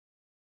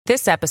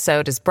This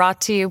episode is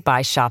brought to you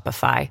by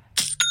Shopify.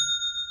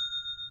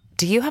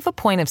 Do you have a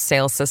point of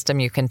sale system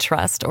you can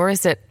trust, or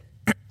is it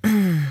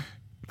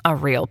a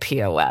real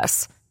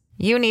POS?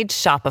 You need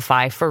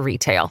Shopify for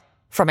retail.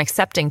 From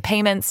accepting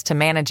payments to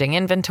managing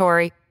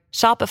inventory,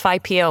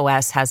 Shopify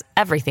POS has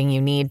everything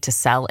you need to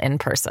sell in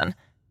person.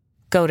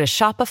 Go to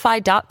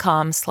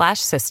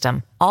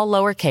shopify.com/system, all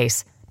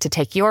lowercase, to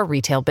take your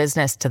retail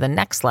business to the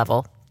next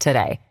level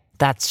today.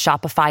 That's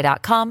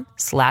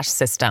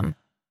shopify.com/system.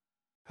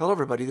 Hello,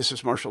 everybody. This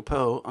is Marshall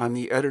Poe. I'm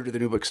the editor of the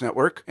New Books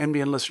Network.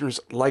 NBN listeners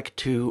like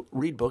to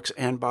read books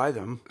and buy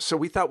them. So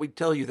we thought we'd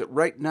tell you that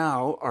right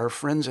now, our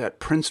friends at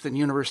Princeton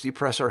University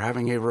Press are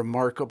having a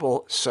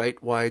remarkable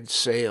site-wide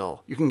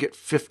sale. You can get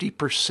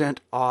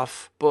 50%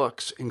 off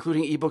books,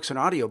 including ebooks and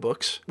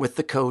audiobooks, with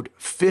the code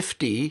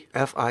 50,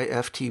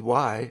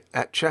 F-I-F-T-Y,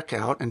 at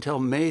checkout until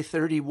May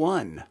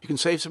 31. You can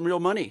save some real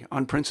money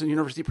on Princeton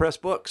University Press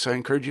books. I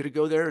encourage you to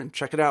go there and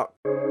check it out.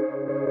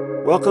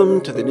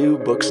 Welcome to the New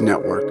Books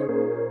Network.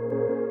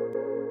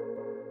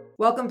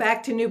 Welcome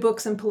back to New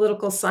Books in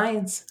Political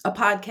Science, a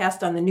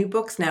podcast on the New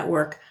Books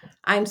Network.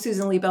 I'm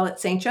Susan Liebell at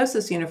St.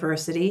 Joseph's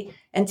University,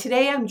 and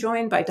today I'm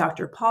joined by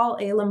Dr. Paul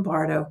A.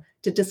 Lombardo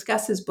to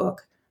discuss his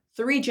book,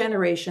 3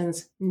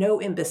 Generations, No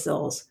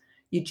Imbeciles,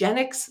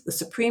 Eugenics, the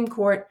Supreme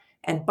Court,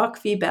 and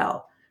Buck v.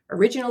 Bell,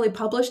 originally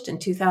published in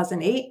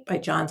 2008 by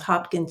Johns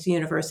Hopkins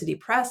University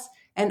Press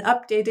and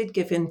updated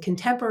given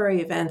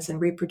contemporary events in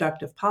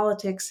reproductive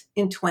politics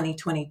in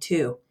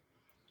 2022.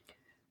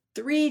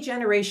 3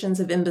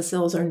 generations of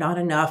imbeciles are not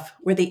enough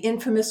were the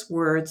infamous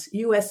words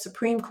U.S.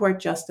 Supreme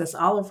Court Justice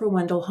Oliver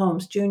Wendell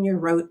Holmes Jr.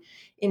 wrote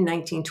in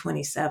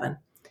 1927.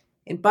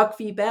 In Buck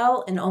v.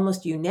 Bell, an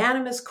almost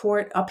unanimous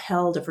court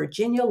upheld a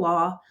Virginia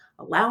law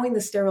allowing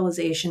the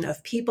sterilization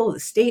of people the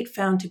state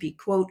found to be,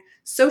 quote,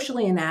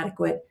 socially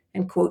inadequate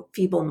and, quote,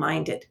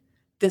 feeble-minded.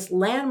 This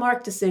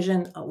landmark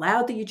decision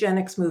allowed the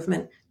eugenics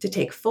movement to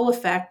take full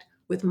effect,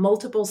 with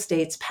multiple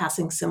states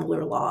passing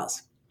similar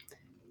laws.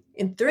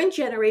 In 3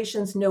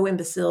 Generations, No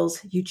Imbeciles,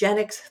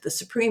 Eugenics, the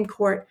Supreme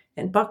Court,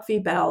 and Buck v.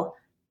 Bell,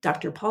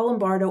 Dr. Paul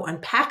Lombardo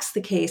unpacks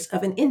the case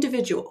of an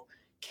individual,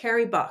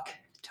 Carrie Buck,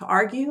 to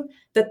argue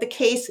that the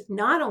case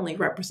not only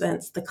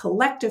represents the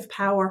collective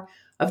power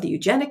of the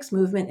eugenics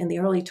movement in the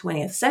early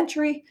 20th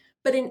century,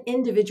 but an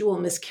individual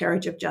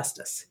miscarriage of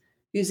justice.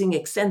 Using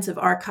extensive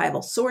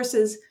archival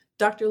sources,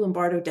 Dr.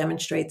 Lombardo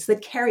demonstrates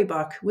that Carrie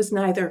Buck was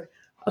neither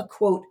a,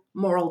 quote,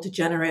 moral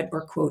degenerate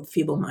or, quote,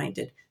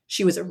 feeble-minded.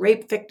 She was a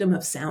rape victim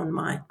of sound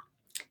mind.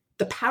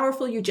 The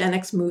powerful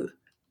eugenics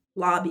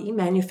lobby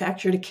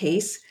manufactured a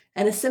case,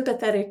 and a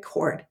sympathetic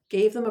court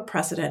gave them a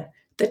precedent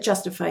that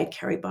justified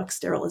Carrie Buck's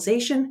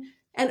sterilization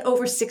and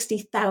over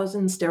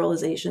 60,000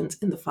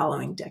 sterilizations in the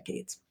following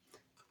decades.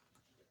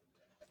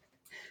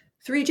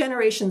 3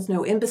 Generations,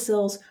 No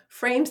Imbeciles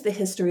frames the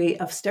history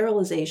of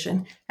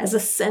sterilization as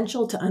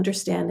essential to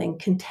understanding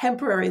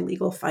contemporary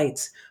legal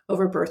fights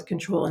over birth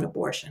control and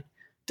abortion.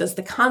 Does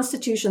the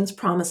Constitution's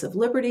promise of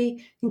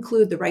liberty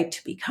include the right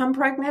to become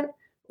pregnant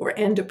or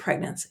end a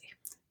pregnancy?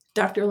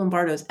 Dr.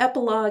 Lombardo's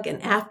epilogue and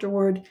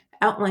afterward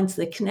outlines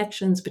the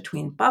connections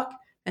between Buck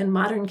and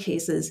modern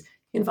cases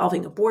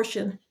involving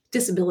abortion,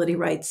 disability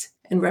rights,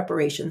 and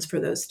reparations for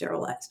those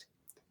sterilized.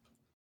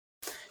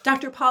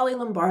 Dr. Paul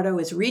Lombardo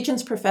is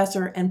Regents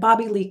Professor and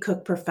Bobby Lee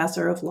Cook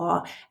Professor of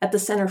Law at the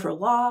Center for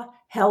Law,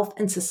 Health,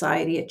 and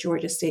Society at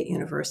Georgia State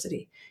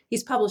University.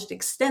 He's published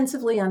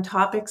extensively on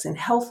topics in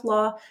health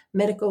law,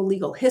 medical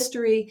legal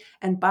history,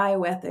 and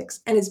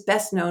bioethics, and is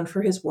best known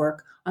for his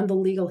work on the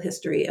legal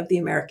history of the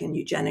American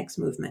eugenics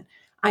movement.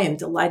 I am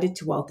delighted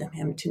to welcome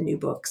him to New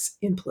Books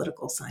in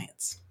Political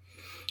Science.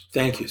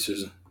 Thank you,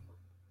 Susan.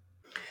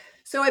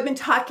 So I've been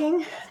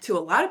talking to a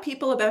lot of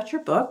people about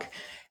your book,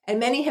 and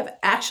many have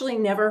actually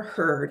never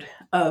heard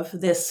of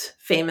this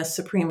famous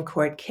Supreme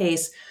Court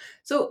case.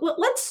 So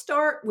let's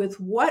start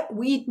with what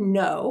we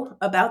know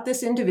about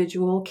this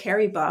individual,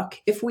 Carrie Buck,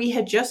 if we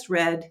had just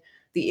read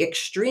the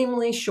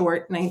extremely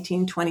short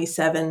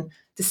 1927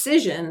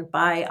 decision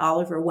by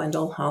Oliver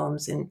Wendell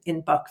Holmes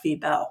in Buck v.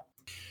 Bell.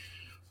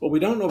 Well, we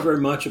don't know very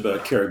much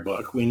about Carrie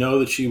Buck. We know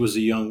that she was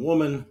a young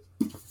woman.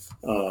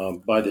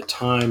 By the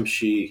time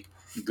she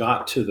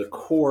got to the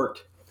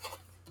court,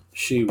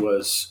 she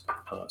was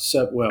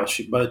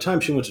by the time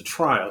she went to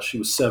trial, she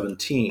was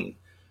 17.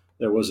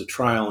 There was a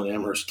trial in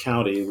Amherst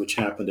County, which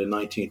happened in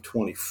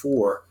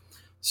 1924.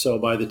 So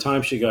by the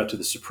time she got to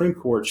the Supreme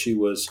Court, she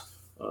was,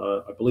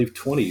 I believe,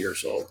 20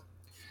 years old.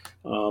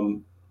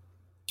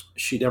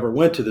 She never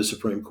went to the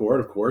Supreme Court,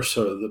 of course,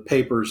 so the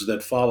papers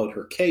that followed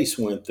her case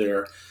went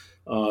there.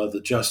 The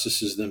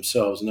justices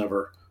themselves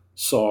never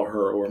saw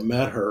her or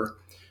met her,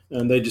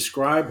 and they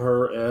describe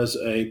her as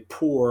a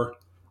poor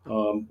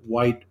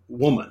white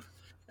woman.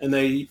 And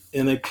they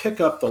pick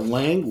up the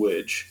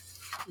language,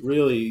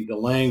 really the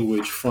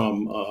language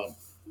from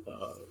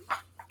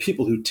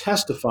people who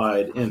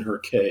testified in her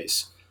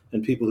case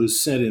and people who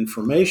sent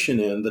information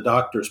in, the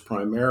doctors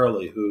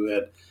primarily who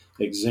had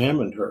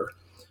examined her.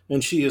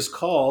 And she is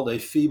called a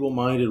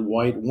feeble-minded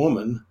white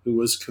woman who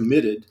was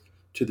committed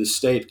to the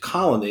state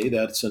colony.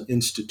 That's an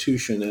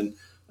institution in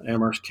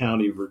Amherst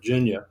County,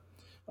 Virginia.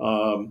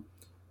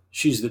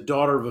 She's the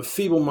daughter of a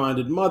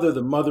feeble-minded mother,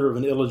 the mother of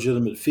an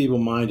illegitimate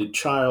feeble-minded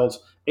child,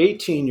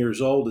 18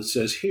 years old, it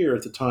says here,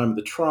 at the time of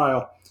the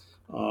trial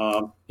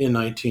in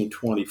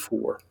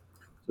 1924.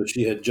 So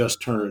she had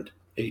just turned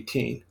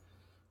 18.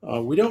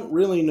 We don't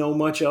really know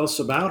much else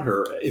about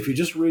her. If you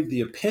just read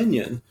the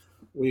opinion,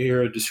 we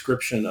hear a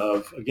description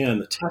of, again,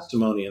 the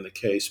testimony in the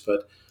case,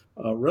 but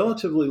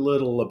relatively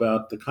little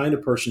about the kind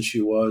of person she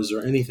was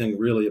or anything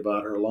really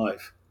about her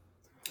life.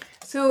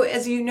 So,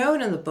 as you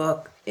note in the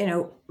book,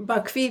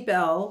 Buck v.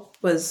 Bell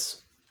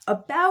was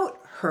about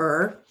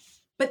her,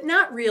 but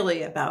not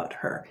really about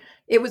her.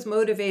 It was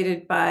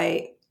motivated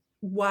by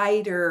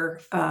wider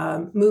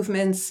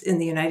movements in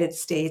the United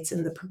States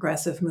and the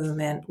progressive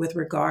movement with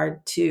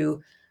regard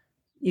to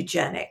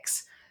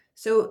eugenics.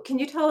 So, can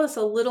you tell us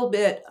a little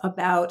bit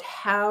about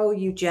how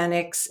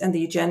eugenics and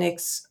the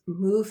eugenics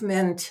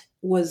movement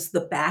was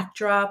the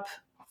backdrop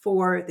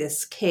for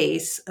this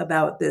case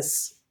about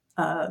this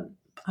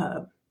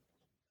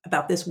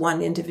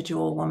one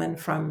individual woman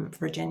from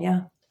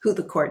Virginia who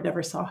the court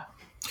never saw?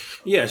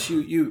 Yes,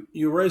 you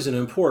raise an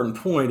important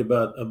point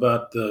about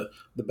the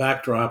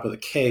backdrop of the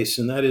case,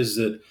 and that is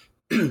that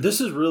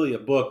this is really a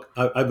book.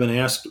 I've been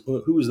asked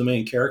who is the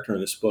main character in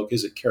this book.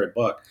 Is it Carrie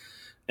Buck?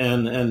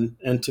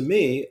 And to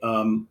me,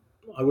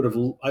 I would have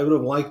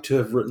liked to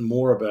have written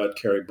more about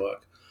Carrie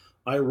Buck.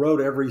 I wrote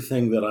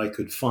everything that I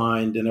could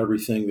find and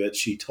everything that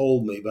she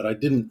told me, but I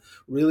didn't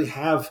really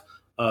have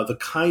the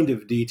kind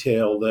of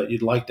detail that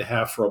you'd like to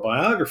have for a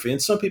biography.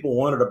 And some people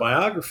wanted a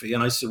biography,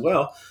 and I said,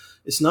 well,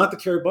 it's not the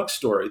Carrie Buck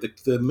story.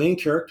 The main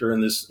character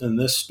in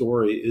this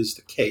story is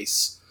the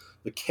case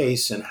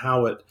and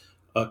how it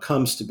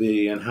comes to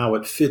be and how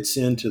it fits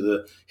into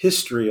the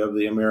history of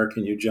the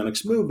American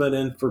eugenics movement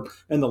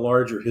and the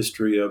larger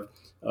history of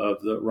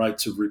the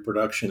rights of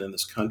reproduction in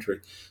this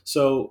country.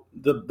 So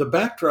the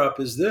backdrop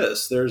is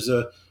this: there's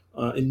a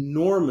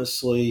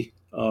enormously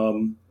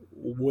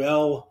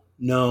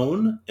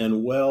well-known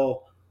and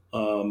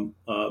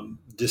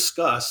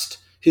discussed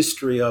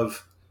history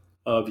of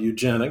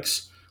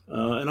eugenics.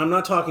 And I'm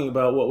not talking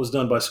about what was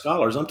done by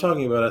scholars. I'm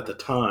talking about at the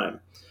time.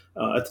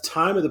 At the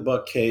time of the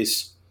Buck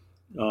case,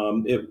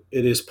 it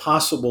is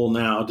possible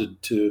now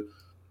to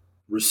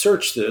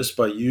research this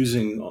by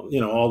using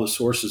all the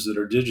sources that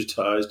are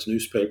digitized,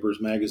 newspapers,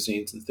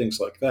 magazines, and things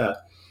like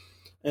that,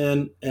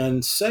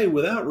 and say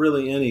without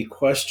really any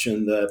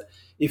question that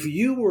if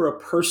you were a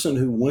person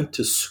who went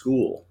to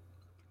school,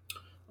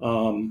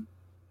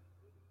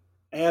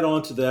 add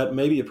on to that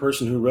maybe a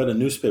person who read a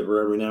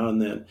newspaper every now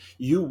and then,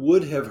 you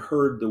would have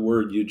heard the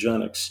word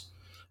eugenics,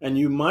 and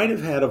you might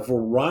have had a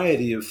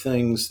variety of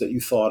things that you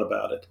thought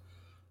about it.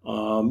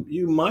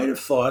 You might have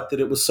thought that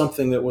it was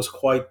something that was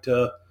quite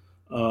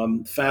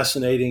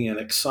fascinating and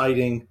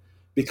exciting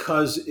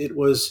because it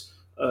was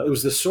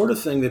the sort of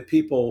thing that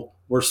people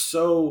were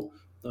so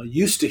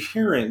used to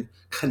hearing,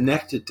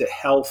 connected to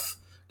health,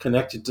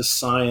 connected to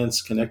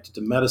science, connected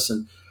to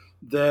medicine,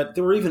 that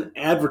there were even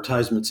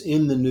advertisements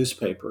in the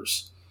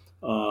newspapers.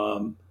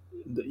 The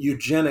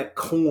eugenic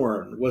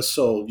corn was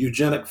sold,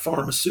 eugenic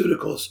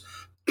pharmaceuticals,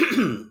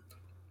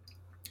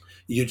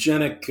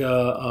 eugenic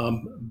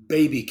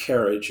baby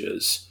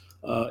carriages,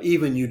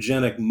 even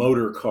eugenic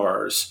motor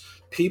cars.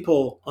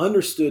 People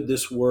understood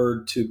this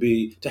word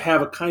to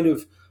have a kind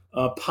of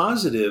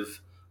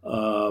positive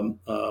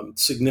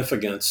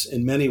significance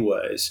in many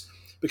ways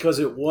because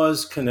it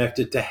was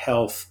connected to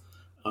health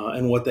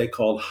and what they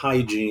called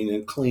hygiene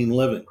and clean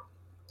living.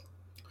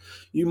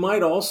 You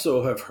might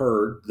also have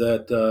heard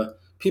that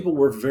people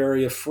were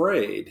very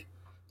afraid,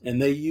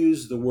 and they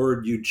used the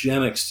word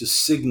eugenics to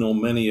signal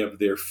many of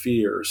their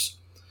fears.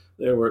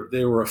 They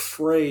were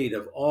afraid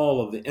of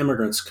all of the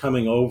immigrants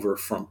coming over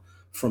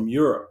from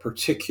Europe,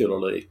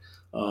 particularly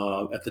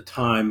at the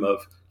time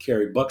of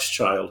Carrie Buck's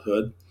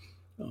childhood.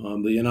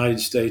 The United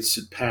States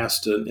had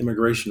passed an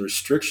Immigration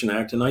Restriction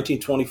Act in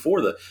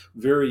 1924, the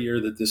very year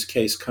that this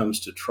case comes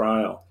to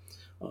trial.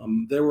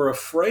 They were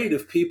afraid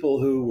of people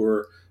who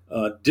were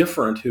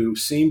different, who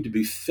seemed to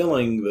be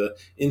filling the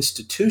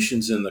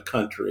institutions in the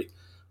country,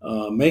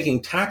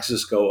 making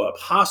taxes go up,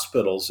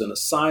 hospitals and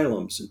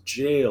asylums and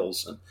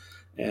jails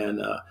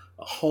and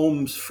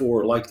homes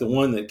for, like the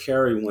one that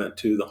Carrie went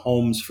to, the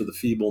homes for the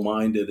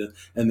feeble-minded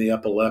and the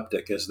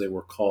epileptic, as they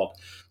were called.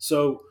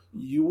 So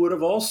you would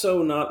have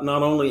also not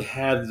only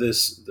had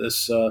this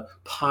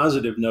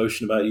positive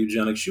notion about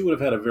eugenics, you would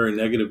have had a very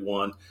negative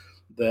one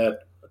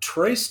that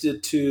traced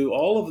it to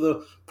all of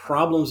the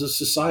problems of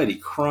society,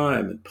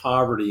 crime and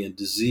poverty and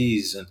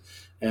disease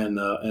and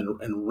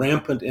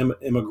rampant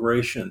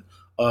immigration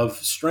of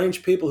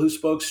strange people who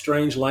spoke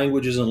strange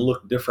languages and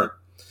looked different.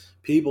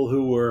 People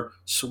who were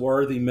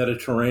swarthy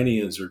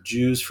Mediterraneans or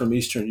Jews from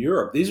Eastern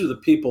Europe. These are the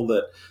people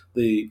that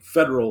the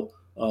federal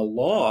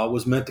law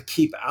was meant to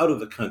keep out of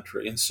the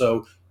country. And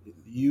so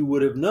you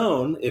would have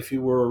known, if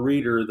you were a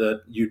reader,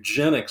 that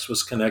eugenics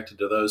was connected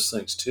to those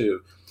things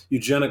too.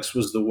 Eugenics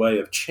was the way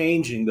of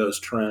changing those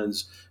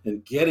trends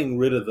and getting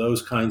rid of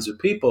those kinds of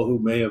people who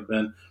may have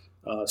been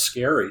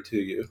scary to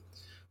you.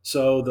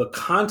 So the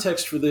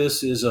context for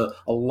this is a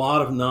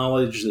lot of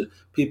knowledge that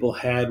people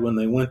had when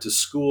they went to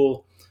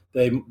school.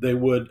 They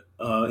would,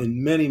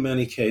 in many,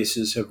 many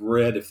cases, have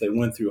read, if they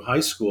went through high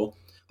school,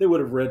 they would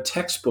have read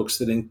textbooks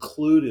that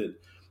included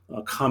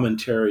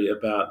commentary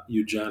about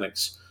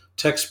eugenics,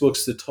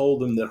 textbooks that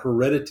told them that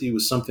heredity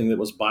was something that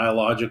was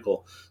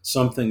biological,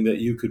 something that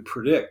you could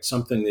predict,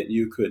 something that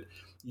you could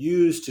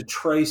use to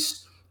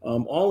trace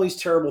all these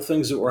terrible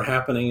things that were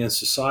happening in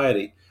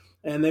society.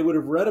 And they would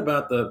have read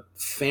about the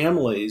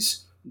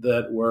families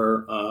that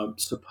were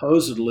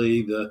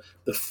supposedly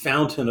the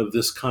fountain of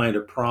this kind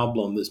of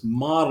problem, this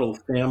model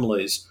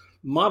families,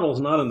 models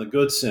not in the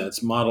good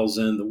sense, models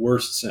in the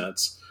worst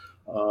sense,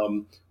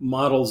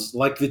 models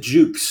like the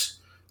Jukes,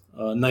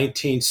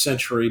 19th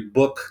century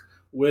book,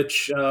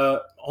 which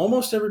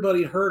almost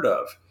everybody heard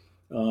of.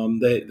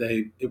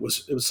 It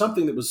was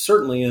something that was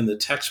certainly in the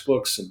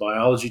textbooks and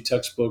biology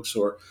textbooks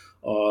or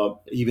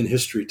even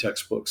history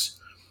textbooks.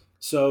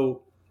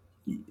 So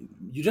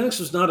eugenics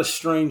was not a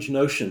strange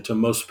notion to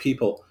most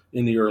people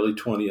in the early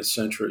 20th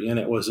century, and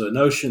it was a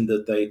notion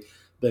that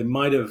they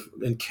might have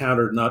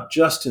encountered not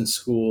just in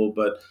school,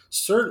 but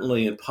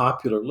certainly in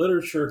popular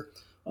literature,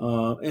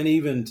 and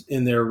even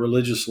in their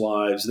religious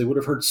lives. They would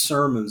have heard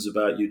sermons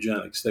about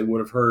eugenics. They would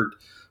have heard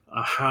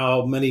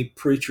how many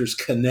preachers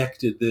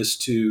connected this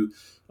to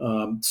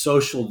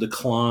social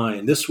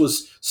decline. This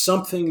was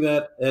something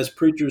that, as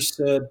preachers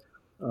said,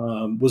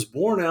 was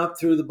borne out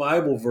through the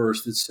Bible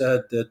verse that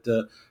said that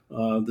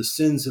the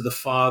sins of the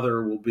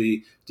father will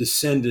be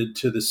descended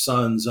to the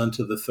sons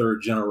unto the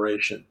third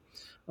generation.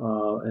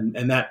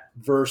 And that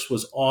verse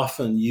was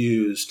often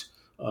used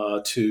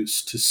to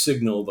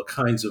signal the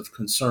kinds of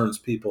concerns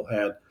people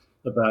had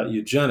about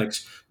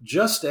eugenics,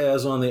 just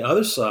as on the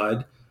other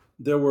side,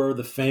 there were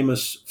the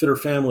famous Fitter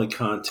Family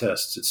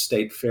contests at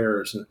state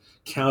fairs and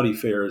county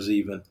fairs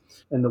even,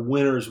 and the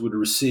winners would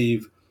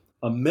receive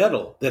a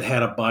medal that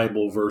had a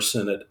Bible verse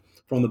in it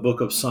from the book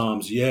of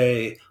Psalms.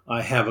 Yea,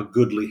 I have a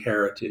goodly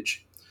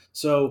heritage.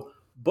 So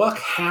Buck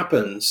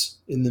happens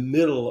in the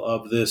middle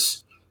of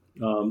this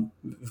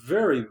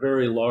very,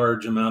 very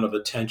large amount of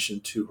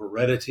attention to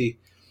heredity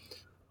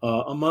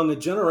among a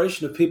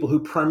generation of people who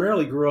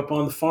primarily grew up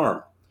on the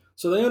farm.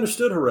 So they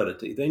understood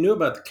heredity. They knew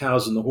about the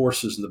cows and the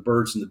horses and the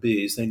birds and the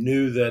bees. They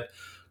knew that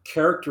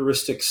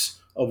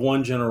characteristics of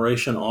one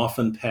generation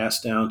often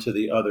passed down to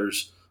the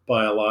others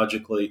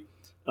biologically,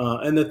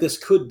 and that this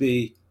could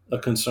be a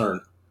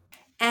concern.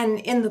 And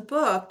in the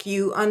book,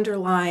 you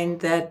underline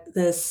that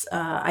this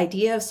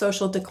idea of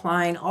social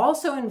decline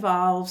also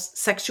involves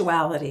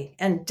sexuality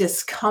and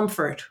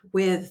discomfort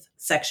with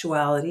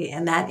sexuality,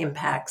 and that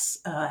impacts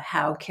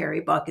how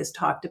Carrie Buck is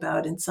talked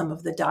about in some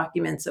of the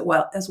documents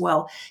as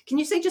well. Can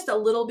you say just a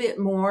little bit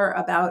more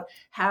about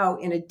how,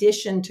 in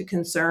addition to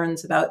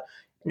concerns about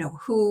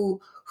who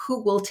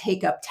will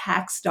take up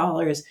tax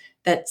dollars,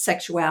 that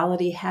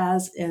sexuality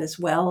has, as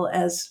well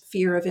as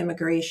fear of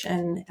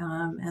immigration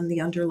and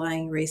the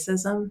underlying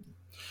racism?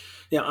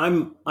 Yeah,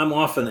 I'm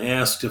often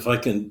asked if I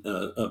can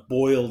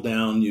boil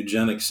down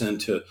eugenics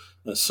into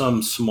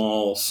some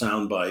small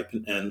soundbite,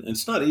 and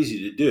it's not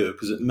easy to do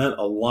because it meant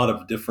a lot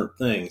of different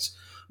things.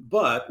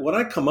 But what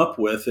I come up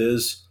with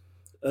is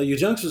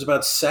eugenics was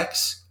about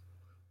sex,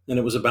 and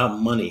it was about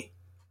money.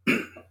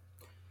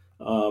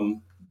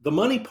 The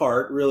money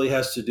part really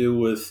has to do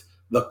with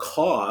the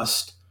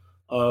cost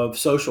of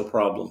social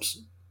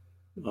problems.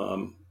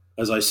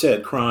 As I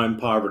said, crime,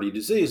 poverty,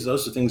 disease,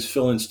 those are things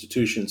fill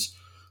institutions.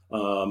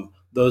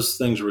 Those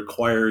things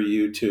require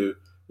you to,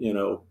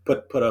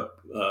 put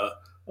up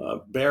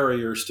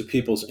barriers to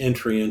people's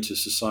entry into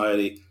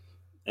society.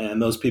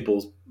 And those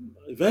people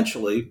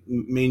eventually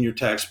mean your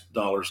tax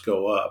dollars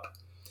go up.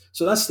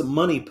 So that's the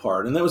money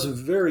part. And that was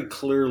very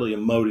clearly a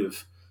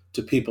motive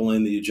to people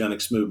in the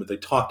eugenics movement. They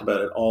talked about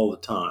it all the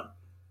time.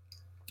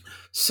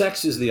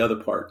 Sex is the other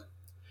part.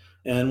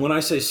 And when I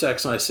say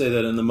sex, I say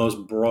that in the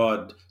most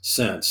broad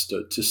sense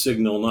to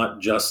signal not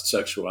just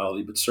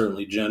sexuality, but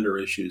certainly gender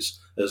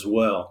issues as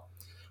well.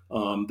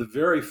 The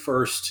very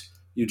first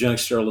eugenic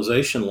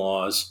sterilization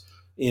laws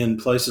in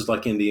places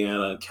like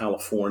Indiana and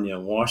California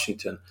and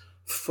Washington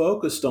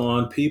focused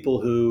on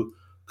people who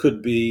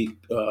could be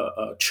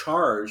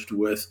charged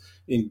with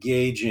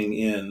engaging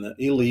in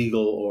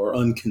illegal or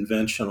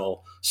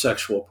unconventional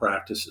sexual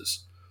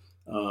practices.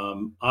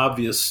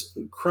 Obvious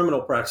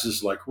criminal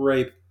practices like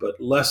rape, but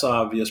less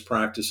obvious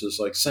practices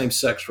like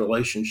same-sex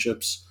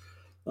relationships,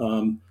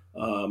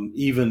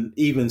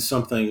 even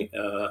something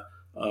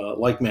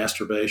like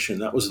masturbation.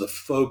 That was the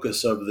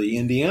focus of the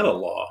Indiana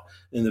law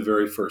in the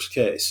very first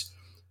case.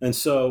 And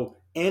so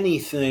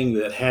anything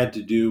that had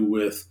to do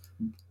with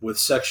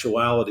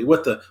sexuality,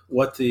 what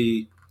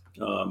the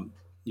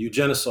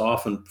eugenists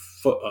often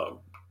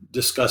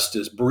discussed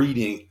as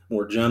breeding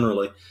more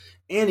generally,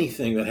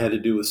 anything that had to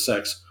do with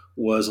sex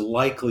was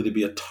likely to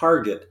be a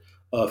target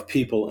of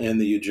people in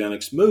the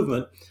eugenics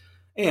movement.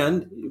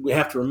 And we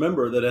have to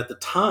remember that at the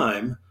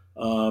time,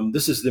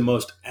 this is the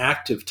most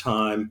active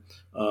time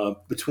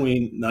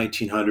between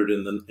 1900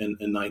 and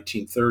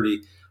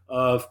 1930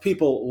 of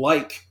people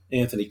like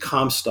Anthony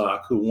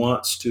Comstock, who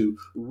wants to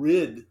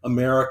rid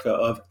America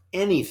of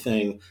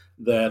anything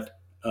that,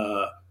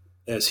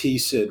 as he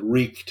said,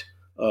 reeked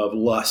of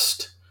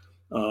lust.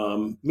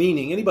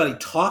 Meaning anybody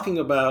talking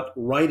about,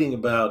 writing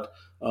about,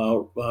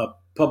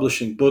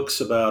 publishing books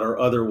about, or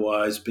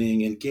otherwise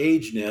being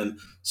engaged in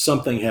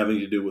something having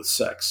to do with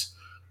sex.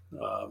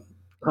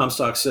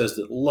 Comstock says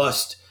that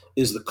lust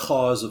is the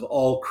cause of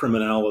all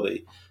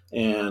criminality.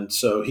 And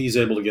so he's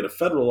able to get a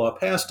federal law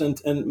passed,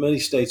 and many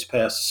states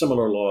passed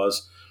similar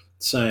laws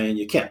saying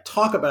you can't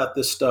talk about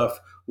this stuff.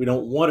 We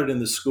don't want it in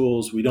the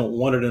schools. We don't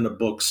want it in the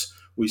books.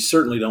 We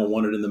certainly don't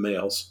want it in the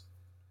mails.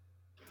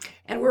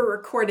 And we're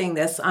recording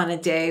this on a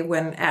day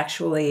when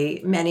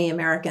actually many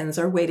Americans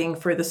are waiting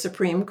for the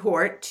Supreme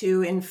Court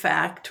to, in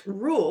fact,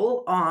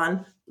 rule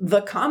on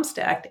the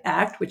Comstock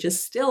Act, which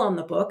is still on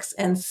the books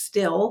and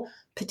still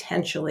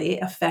potentially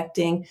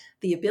affecting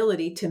the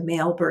ability to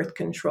mail birth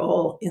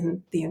control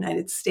in the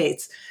United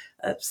States.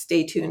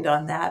 Stay tuned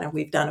on that. And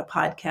we've done a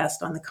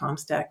podcast on the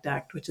Comstock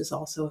Act, which is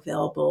also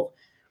available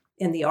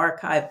in the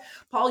archive.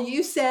 Paul,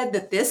 you said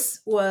that this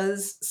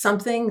was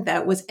something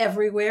that was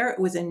everywhere. It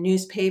was in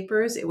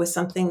newspapers. It was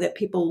something that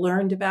people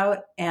learned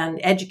about and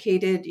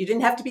educated. You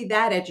didn't have to be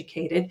that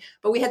educated,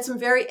 but we had some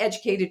very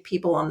educated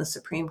people on the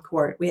Supreme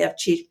Court. We have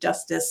Chief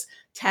Justice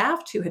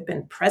Taft, who had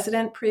been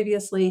president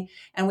previously,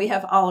 and we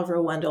have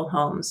Oliver Wendell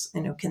Holmes,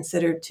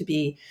 considered to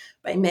be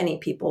by many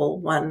people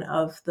one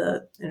of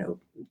the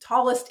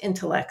tallest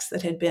intellects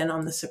that had been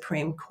on the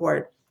Supreme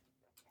Court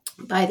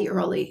by the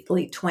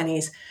late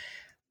 20s.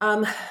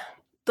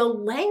 The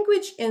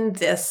language in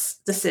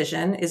this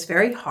decision is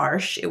very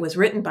harsh. It was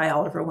written by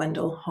Oliver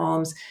Wendell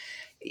Holmes.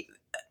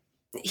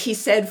 He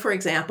said, for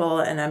example,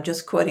 and I'm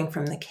just quoting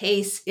from the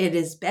case, "It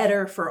is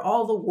better for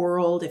all the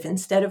world if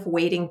instead of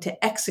waiting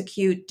to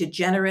execute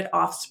degenerate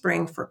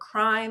offspring for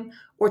crime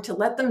or to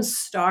let them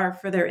starve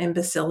for their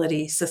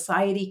imbecility,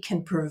 society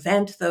can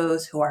prevent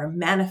those who are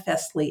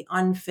manifestly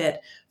unfit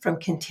from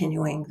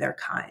continuing their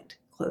kind,"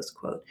 close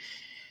quote.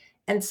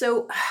 And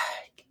so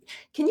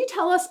can you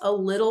tell us a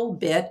little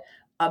bit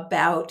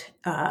about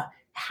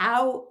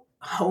how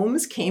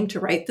Holmes came to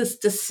write this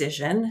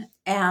decision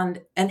and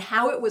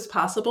how it was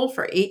possible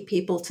for 8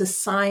 people to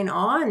sign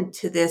on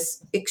to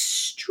this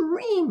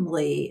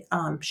extremely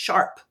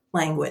sharp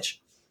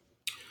language?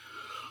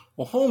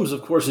 Well, Holmes,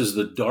 of course, is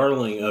the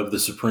darling of the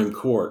Supreme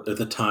Court at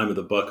the time of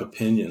the Buck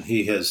opinion.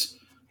 He has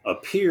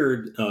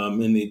appeared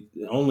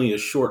only a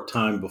short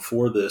time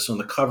before this on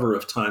the cover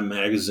of Time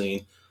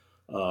magazine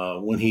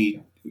when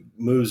he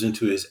moves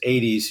into his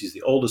 80s. He's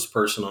the oldest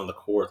person on the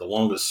court, the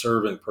longest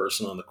serving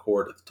person on the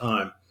court at the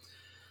time.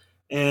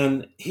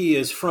 And he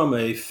is from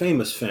a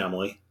famous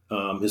family.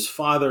 His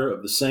father,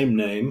 of the same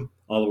name,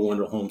 Oliver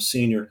Wendell Holmes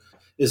Sr.,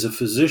 is a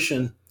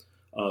physician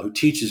who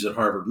teaches at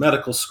Harvard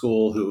Medical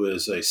School, who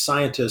is a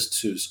scientist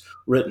who's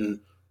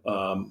written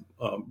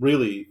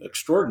really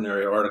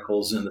extraordinary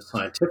articles in the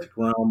scientific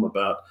realm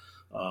about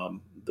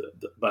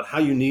how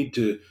you need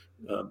to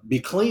be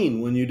clean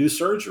when you do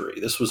surgery.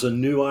 This was a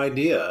new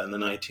idea in the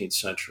 19th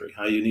century,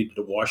 how you needed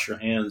to wash your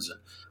hands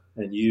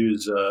and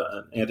use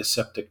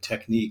antiseptic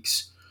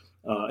techniques.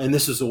 And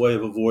this is a way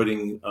of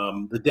avoiding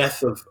the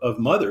death of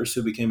mothers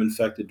who became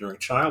infected during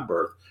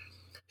childbirth.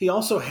 He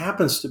also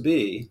happens to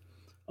be,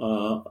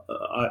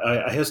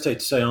 I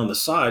hesitate to say on the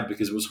side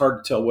because it was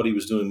hard to tell what he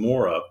was doing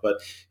more of,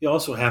 but he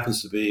also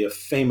happens to be a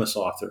famous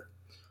author.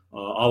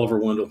 Oliver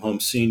Wendell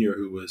Holmes Sr.,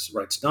 who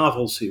writes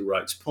novels, he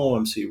writes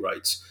poems, he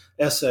writes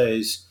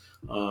essays.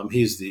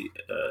 He's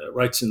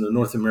writes in the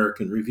North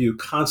American Review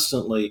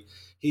constantly.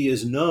 He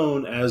is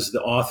known as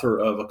the author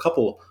of a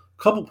couple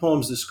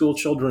poems that school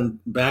children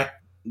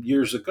back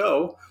years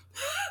ago,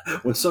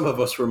 when some of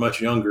us were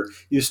much younger,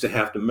 used to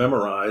have to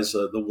memorize.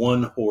 The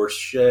One Horse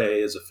Shay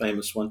is a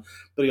famous one,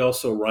 but he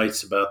also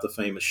writes about the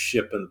famous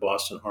ship in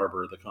Boston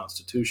Harbor of the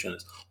Constitution,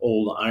 as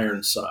Old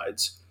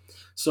Ironsides.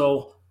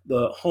 So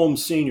the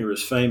Holmes Sr.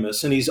 is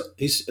famous, and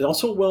he's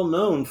also well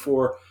known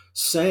for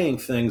saying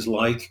things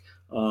like,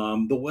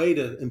 the way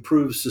to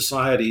improve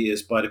society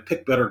is to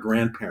pick better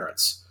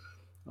grandparents.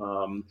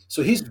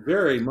 So he's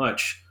very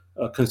much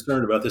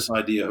concerned about this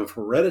idea of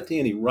heredity,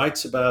 and he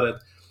writes about it.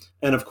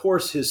 And of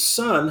course, his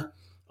son,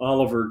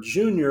 Oliver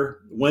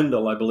Jr.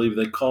 Wendell, I believe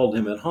they called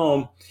him at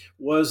home,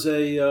 was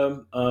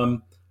a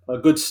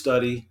good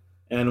study.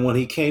 And when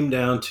he came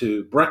down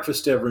to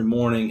breakfast every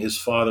morning, his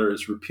father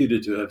is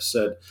reputed to have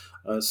said,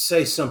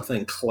 "Say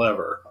something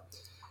clever."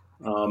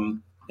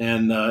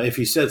 And if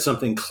he said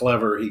something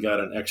clever, he got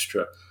an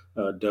extra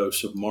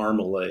dose of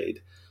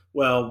marmalade.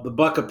 Well, the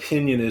Buck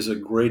opinion is a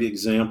great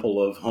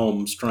example of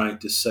Holmes trying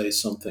to say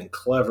something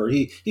clever.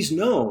 He's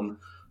known,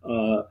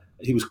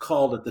 he was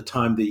called at the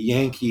time the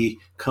Yankee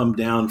come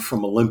down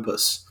from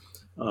Olympus.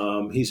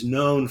 He's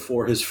known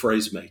for his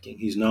phrase making.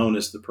 He's known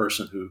as the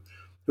person who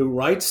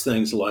writes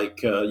things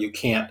like, you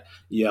can't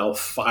yell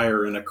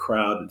fire in a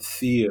crowded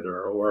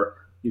theater, or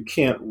you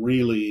can't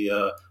really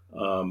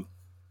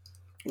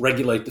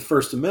regulate the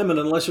First Amendment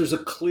unless there's a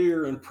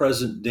clear and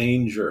present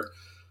danger.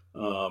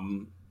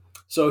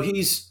 So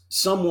he's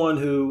someone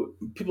who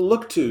people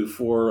look to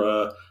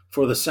for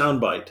the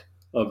soundbite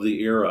of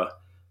the era.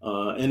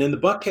 And in the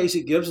Buck case,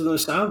 he gives them a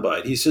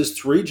soundbite. He says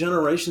 3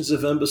 generations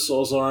of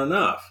imbeciles are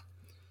enough.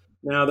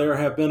 Now, there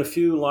have been a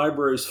few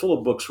libraries full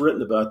of books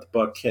written about the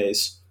Buck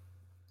case.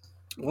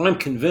 Well, I'm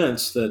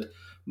convinced that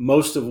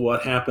most of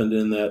what happened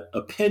in that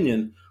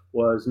opinion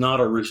was not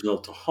original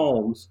to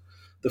Holmes.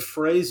 The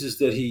phrases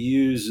that he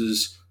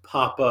uses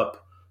pop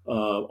up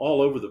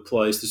all over the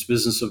place. This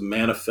business of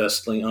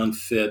manifestly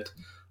unfit,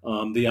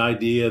 the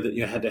idea that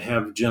you had to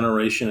have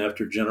generation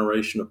after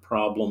generation of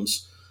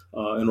problems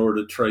in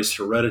order to trace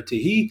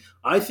heredity.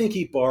 I think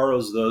he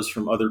borrows those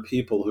from other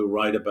people who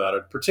write about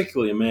it,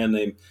 particularly a man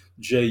named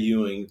J.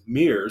 Ewing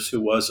Mears,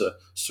 who was a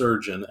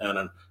surgeon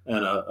and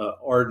an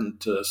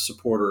ardent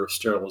supporter of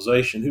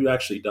sterilization, who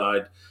actually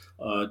died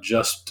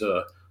just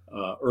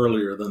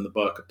earlier than the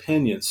Buck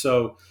opinion.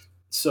 So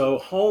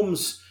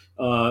Holmes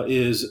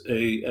is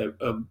a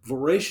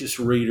voracious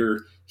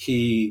reader.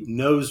 He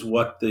knows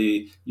what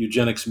the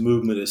eugenics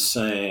movement is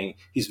saying.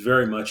 He's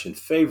very much in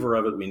favor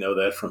of it. We know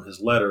that from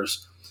his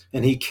letters.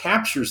 And he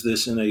captures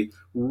this in a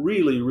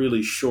really,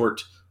 really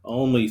short,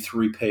 only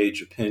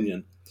 3-page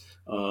opinion.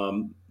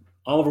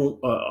 Oliver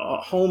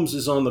Holmes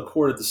is on the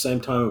court at the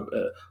same time,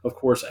 of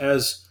course,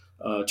 as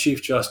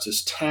Chief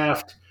Justice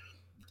Taft.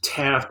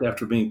 Taft,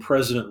 after being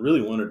president,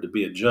 really wanted to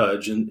be a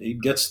judge, and he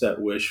gets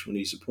that wish when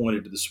he's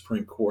appointed to the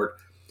Supreme Court.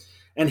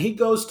 And he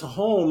goes to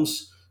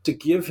Holmes to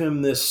give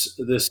him this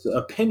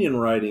opinion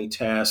writing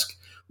task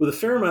with a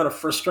fair amount of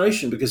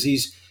frustration, because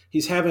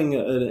he's having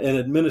an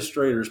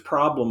administrator's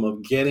problem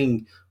of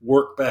getting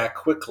work back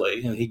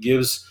quickly, and he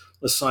gives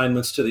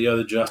assignments to the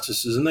other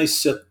justices, and they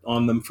sit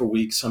on them for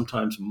weeks,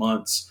 sometimes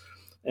months.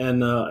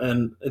 And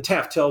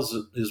Taft tells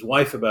his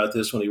wife about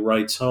this when he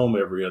writes home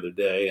every other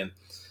day,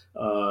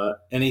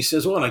 and he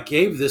says, "Well, and I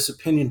gave this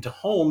opinion to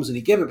Holmes, and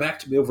he gave it back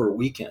to me over a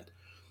weekend.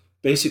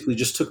 Basically,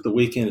 just took the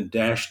weekend and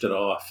dashed it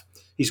off.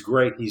 He's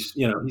great.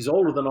 He's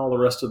older than all the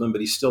rest of them,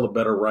 but he's still a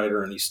better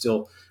writer, and he's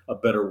still a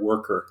better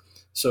worker."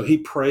 So he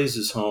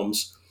praises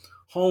Holmes.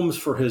 Holmes,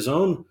 for his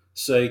own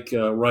sake,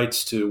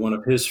 writes to one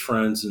of his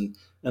friends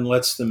and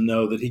lets them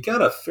know that he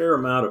got a fair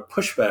amount of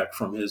pushback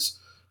from his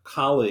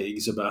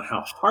colleagues about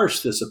how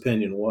harsh this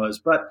opinion was.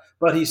 But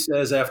he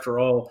says, after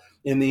all,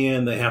 in the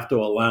end, they have to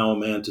allow a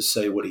man to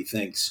say what he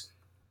thinks.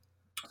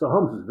 So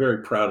Holmes is very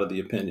proud of the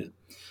opinion.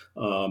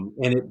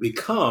 And it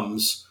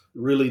becomes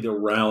really the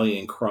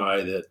rallying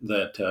cry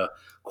that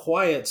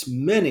quiets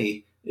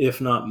many, if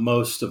not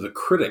most, of the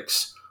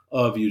critics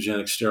of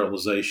eugenic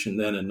sterilization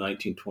then in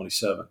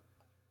 1927.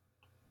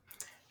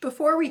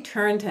 Before we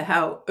turn to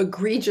how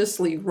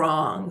egregiously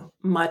wrong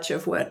much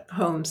of what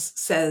Holmes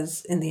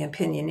says in the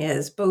opinion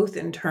is, both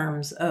in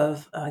terms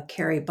of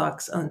Carrie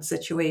Buck's own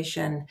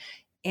situation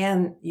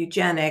and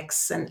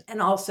eugenics, and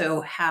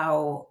also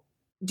how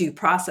due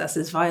process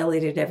is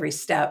violated every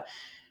step,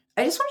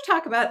 I just want to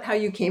talk about how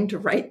you came to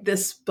write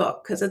this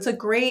book, because it's a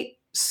great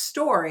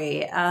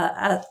story.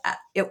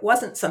 It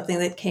wasn't something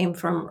that came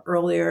from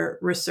earlier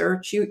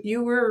research.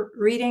 You were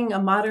reading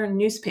a modern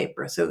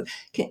newspaper. So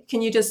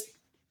can you just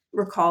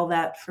recall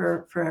that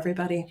for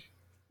everybody?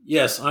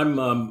 Yes,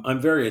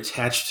 I'm very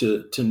attached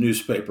to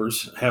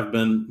newspapers, have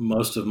been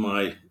most of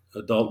my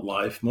adult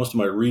life, most of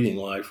my reading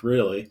life,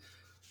 really.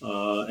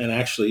 And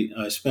actually,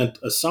 I spent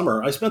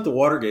the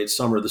Watergate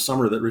summer, the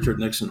summer that Richard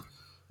Nixon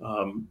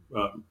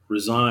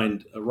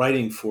resigned,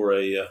 writing for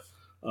a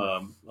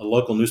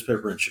local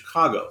newspaper in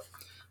Chicago.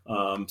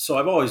 So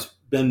I've always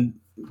been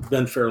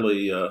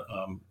fairly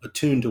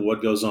attuned to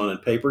what goes on in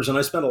papers, and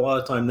I spend a lot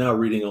of time now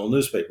reading old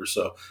newspapers,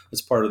 so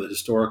it's part of the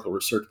historical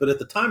research. But at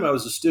the time I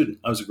was a student,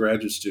 I was a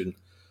graduate student.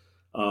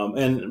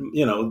 And,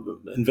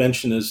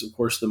 invention is, of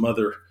course, the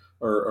mother,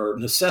 or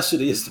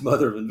necessity is the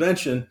mother of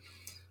invention.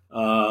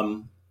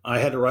 I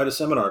had to write a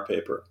seminar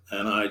paper,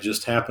 and I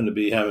just happened to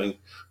be having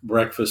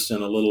breakfast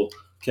in a little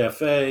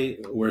cafe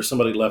where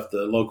somebody left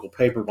the local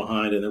paper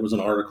behind, and there was an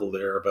article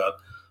there about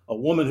a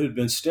woman who'd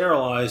been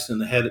sterilized,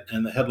 and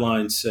the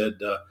headline said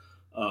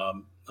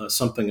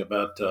something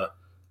about the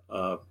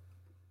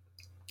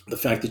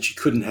fact that she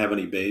couldn't have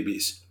any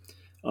babies.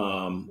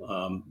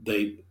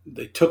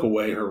 They took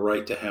away her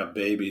right to have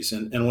babies,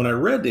 and when I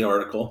read the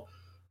article,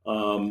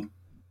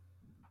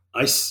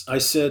 I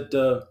said,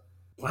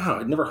 "Wow,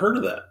 I'd never heard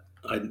of that.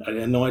 I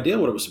had no idea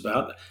what it was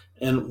about."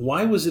 And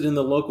why was it in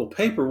the local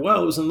paper?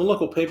 Well, it was in the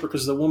local paper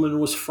because the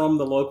woman was from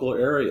the local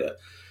area,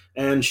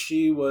 and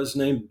she was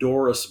named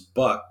Doris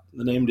Buck.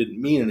 The name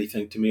didn't mean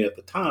anything to me at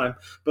the time,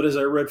 but as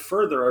I read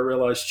further, I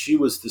realized she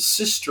was the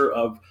sister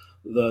of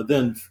the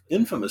then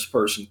infamous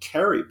person,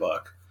 Carrie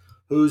Buck,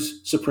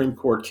 whose Supreme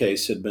Court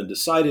case had been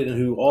decided and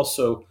who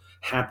also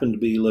happened to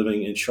be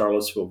living in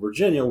Charlottesville,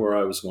 Virginia, where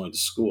I was going to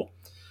school.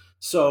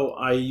 So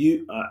I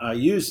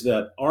used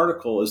that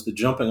article as the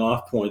jumping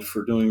off point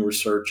for doing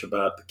research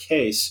about the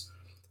case,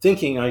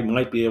 thinking I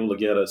might be able to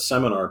get a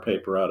seminar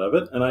paper out of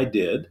it, and I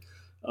did.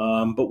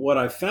 But what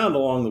I found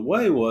along the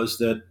way was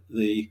that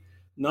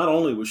not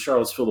only was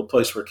Charlottesville the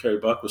place where Carrie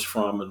Buck was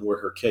from and where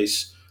her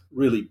case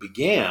really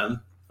began,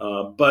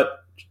 but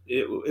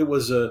it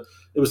was the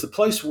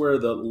place where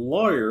the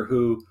lawyer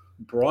who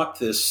brought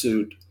this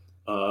suit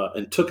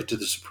and took it to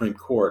the Supreme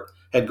Court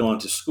had gone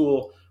to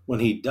school. When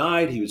he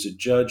died, he was a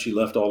judge. He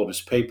left all of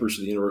his papers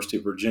at the University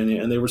of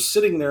Virginia, and they were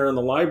sitting there in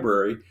the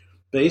library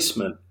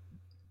basement,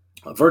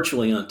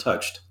 virtually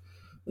untouched.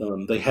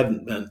 They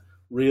hadn't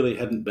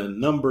been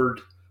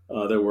numbered.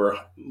 There were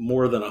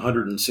more than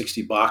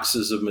 160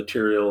 boxes of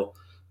material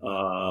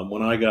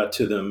when I got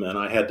to them, and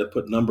I had to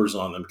put numbers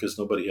on them because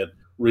nobody had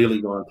really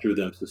gone through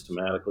them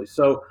systematically.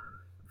 So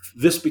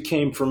this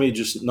became for me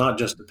not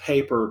just a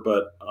paper,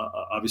 but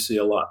obviously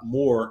a lot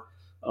more.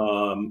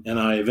 And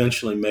I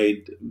eventually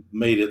made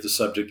it the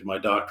subject of my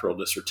doctoral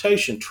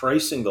dissertation,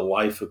 tracing the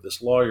life of this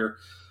lawyer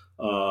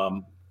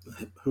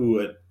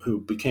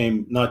who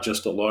became not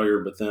just a lawyer,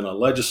 but then a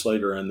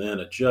legislator and then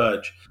a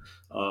judge,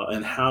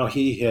 and how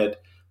he had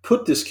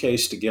put this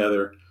case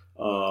together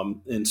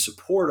in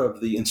support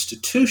of the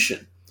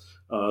institution,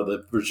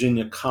 the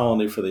Virginia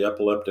Colony for the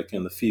Epileptic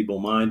and the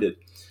Feeble-Minded,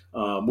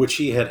 which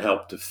he had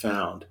helped to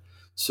found.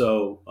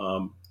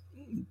 So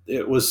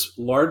it was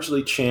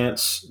largely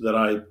chance that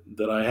I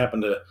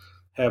happened to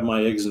have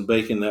my eggs and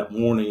bacon that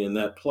morning in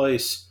that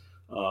place,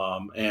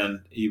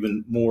 and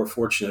even more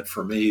fortunate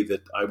for me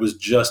that I was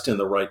just in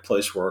the right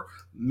place where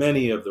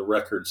many of the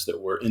records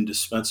that were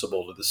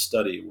indispensable to the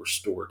study were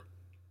stored.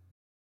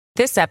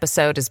 This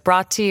episode is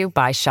brought to you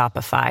by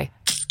Shopify.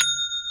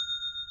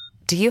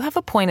 Do you have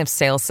a point of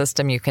sale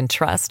system you can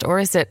trust, or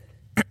is it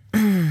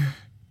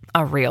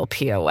a real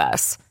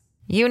POS?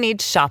 You need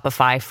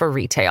Shopify for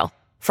retail.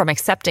 From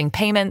accepting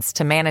payments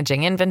to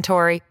managing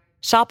inventory,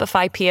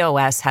 Shopify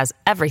POS has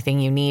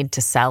everything you need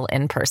to sell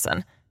in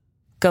person.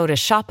 Go to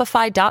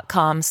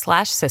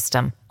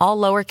shopify.com/system, all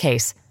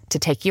lowercase, to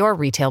take your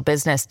retail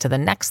business to the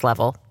next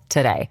level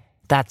today.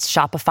 That's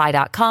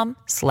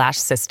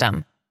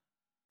shopify.com/system.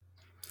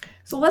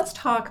 So let's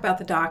talk about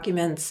the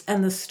documents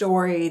and the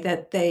story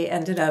that they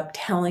ended up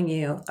telling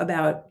you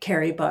about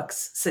Carrie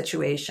Buck's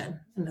situation.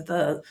 And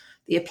the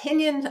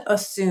opinion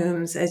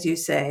assumes, as you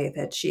say,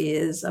 that she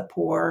is a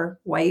poor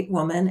white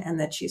woman and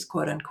that she's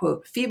quote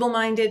unquote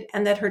feeble-minded,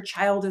 and that her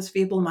child is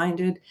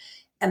feeble-minded,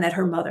 and that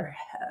her mother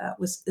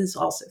is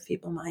also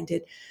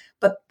feeble-minded.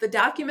 But the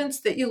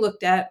documents that you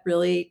looked at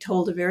really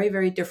told a very,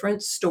 very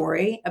different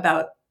story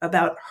about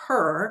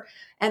her.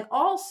 And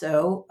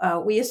also,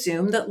 we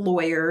assume that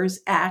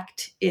lawyers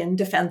act in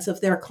defense of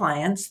their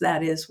clients.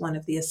 That is one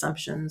of the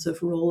assumptions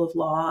of rule of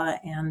law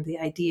and the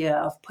idea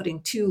of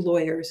putting two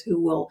lawyers who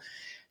will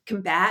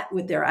combat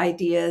with their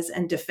ideas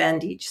and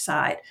defend each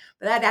side.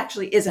 But that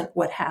actually isn't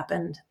what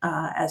happened,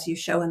 as you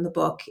show in the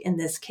book in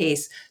this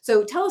case.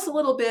 So tell us a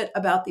little bit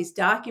about these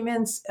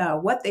documents,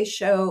 what they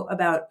show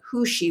about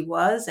who she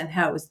was and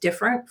how it was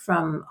different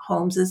from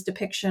Holmes's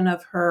depiction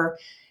of her.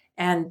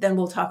 And then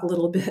we'll talk a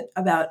little bit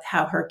about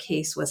how her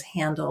case was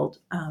handled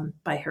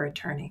by her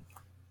attorney.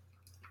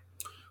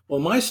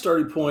 Well, my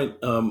starting point,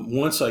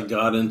 once I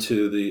got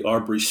into the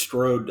Aubrey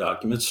Strode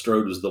documents,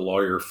 Strode was the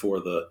lawyer for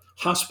the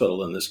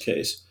hospital in this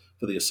case,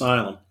 for the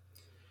asylum,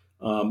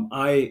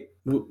 I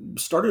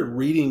started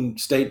reading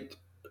state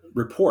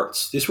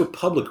reports. These were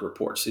public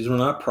reports. These were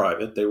not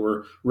private. They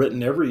were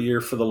written every year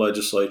for the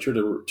legislature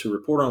to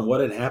report on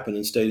what had happened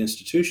in state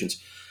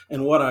institutions.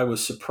 And what I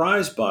was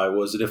surprised by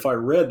was that if I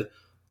read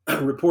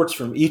reports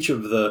from each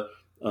of the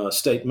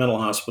state mental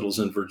hospitals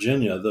in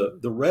Virginia,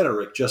 the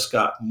rhetoric just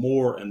got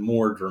more and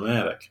more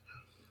dramatic.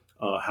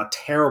 How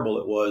terrible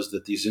it was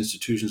that these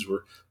institutions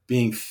were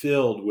being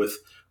filled with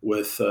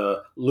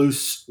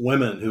loose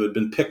women who had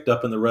been picked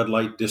up in the red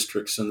light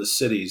districts in the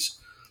cities,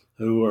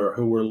 who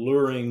were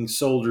luring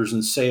soldiers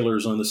and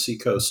sailors on the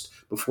seacoast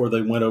before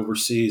they went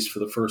overseas for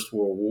the First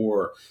World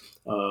War,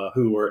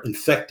 who were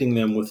infecting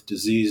them with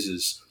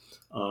diseases,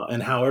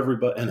 and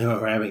who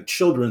are having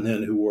children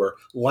then who were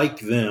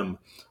like them,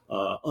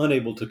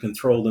 unable to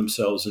control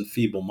themselves and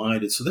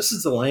feeble-minded. So this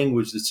is the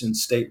language that's in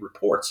state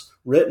reports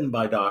written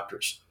by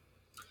doctors.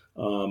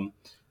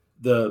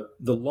 The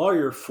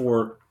lawyer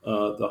for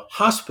the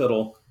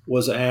hospital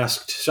was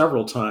asked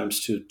several times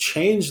to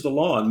change the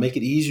law and make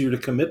it easier to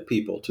commit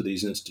people to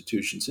these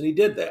institutions, and he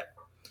did that.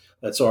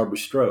 That's Aubrey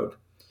Strode.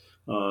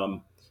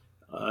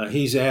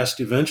 He's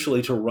asked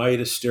eventually to write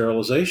a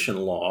sterilization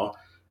law,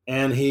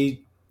 and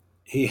he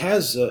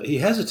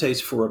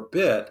hesitates for a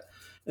bit,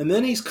 and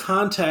then he's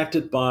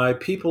contacted by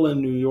people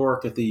in New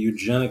York at the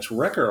Eugenics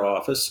record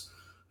office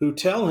who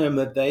tell him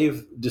that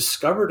they've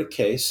discovered a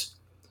case.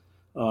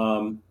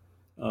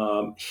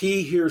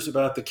 He hears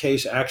about the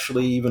case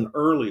actually even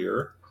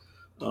earlier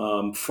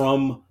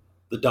from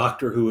the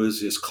doctor who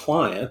is his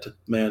client, a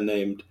man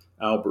named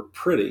Albert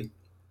Pretty.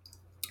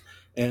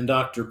 And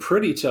Dr.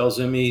 Pretty tells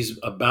him he's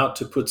about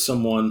to put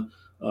someone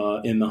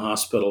in the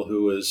hospital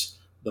who is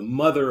the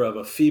mother of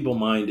a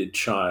feeble-minded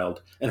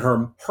child. And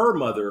her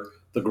mother,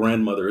 the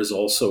grandmother, is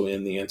also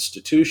in the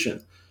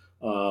institution.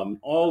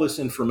 All this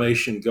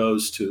information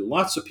goes to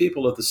lots of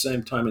people at the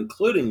same time,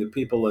 including the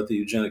people at the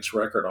Eugenics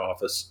record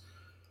office,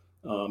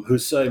 who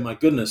say, my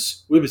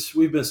goodness,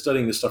 we've been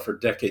studying this stuff for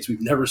decades. We've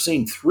never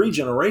seen 3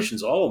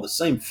 generations all in the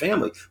same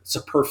family. It's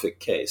a perfect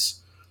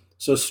case.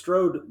 So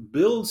Strode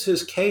builds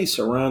his case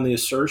around the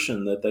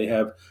assertion that they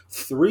have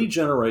 3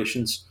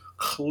 generations,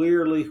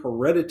 clearly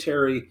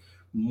hereditary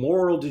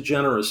moral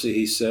degeneracy,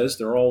 he says.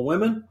 They're all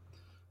women.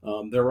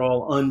 They're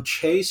all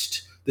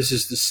unchaste. This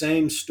is the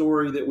same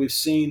story that we've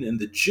seen in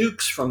the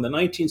Jukes from the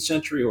 19th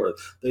century, or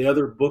the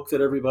other book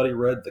that everybody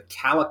read, The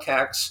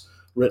Kallikaks,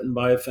 written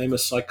by a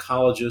famous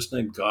psychologist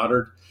named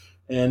Goddard.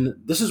 And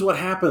this is what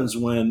happens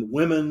when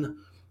women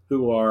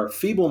who are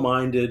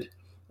feeble-minded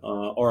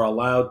are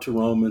allowed to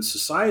roam in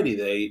society.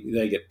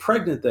 They get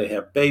pregnant, they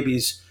have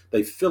babies,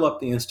 they fill up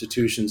the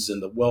institutions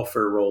and the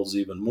welfare rolls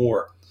even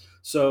more.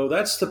 So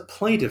that's the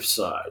plaintiff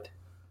side.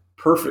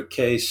 Perfect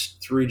case,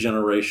 3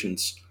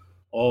 generations,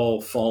 all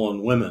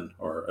fallen women,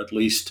 or at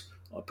least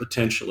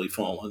potentially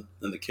fallen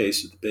in the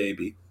case of the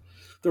baby.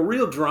 The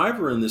real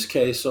driver in this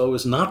case, though,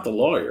 is not the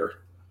lawyer,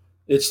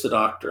 it's the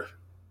doctor.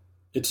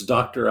 It's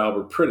Dr.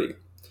 Albert Priddy.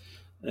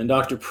 And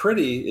Dr.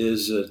 Priddy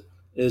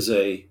is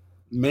a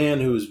man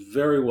who is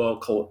very well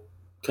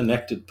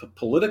connected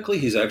politically.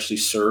 He's actually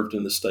served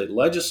in the state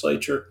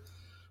legislature.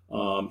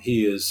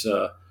 He is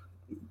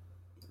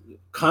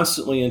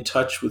constantly in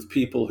touch with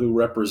people who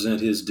represent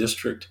his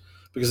district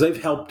because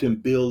they've helped him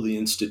build the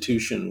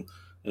institution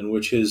in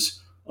which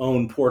his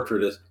own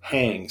portrait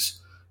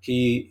hangs.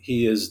 He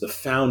is the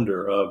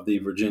founder of the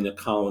Virginia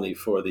Colony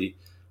for the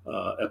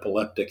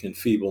Epileptic and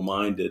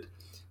Feeble-Minded.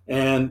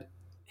 And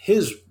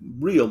his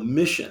real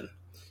mission,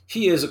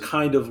 he is a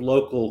kind of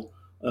local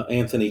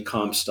Anthony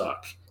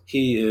Comstock.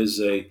 He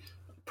is a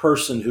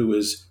person who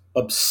is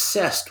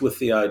obsessed with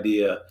the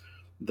idea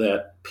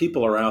that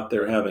people are out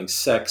there having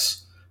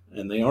sex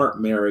and they aren't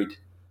married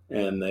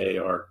and they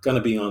are going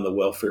to be on the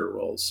welfare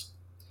rolls.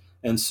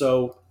 And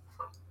so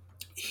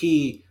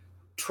he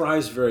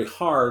tries very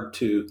hard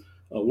to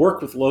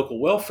work with local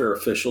welfare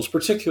officials,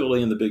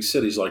 particularly in the big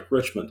cities like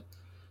Richmond,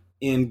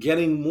 in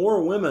getting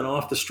more women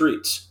off the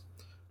streets.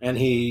 And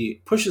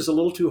he pushes a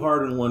little too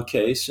hard in one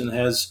case and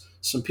has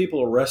some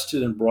people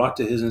arrested and brought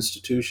to his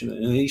institution,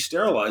 and he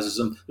sterilizes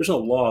them. There's no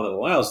law that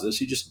allows this.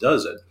 He just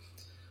does it.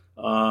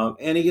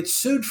 And he gets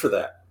sued for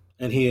that.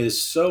 And he is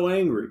so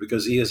angry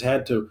because he has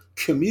had to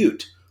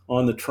commute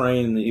on the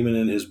train, even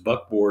in his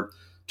buckboard,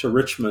 to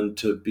Richmond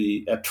to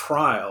be at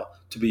trial,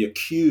 to be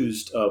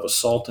accused of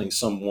assaulting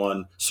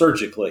someone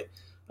surgically.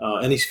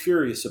 And he's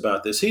furious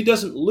about this. He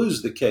doesn't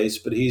lose the case,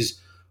 but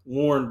he's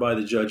warned by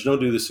the judge, don't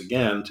do this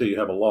again until you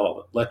have a law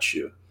that lets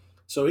you.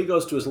 So he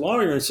goes to his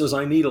lawyer and says,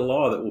 I need a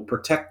law that will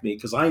protect me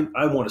because I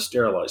want to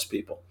sterilize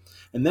people.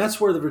 And that's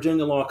where the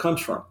Virginia law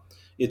comes from.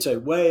 It's a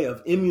way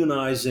of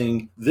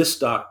immunizing this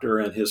doctor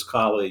and his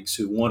colleagues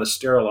who want to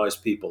sterilize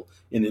people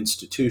in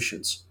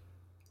institutions.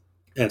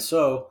 And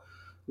so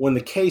when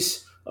the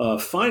case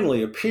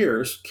finally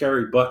appears,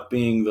 Carrie Buck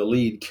being the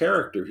lead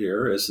character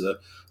here as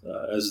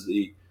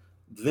the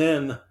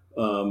then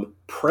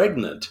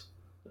pregnant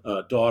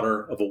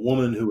daughter of a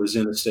woman who was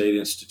in a state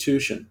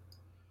institution,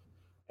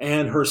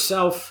 and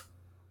herself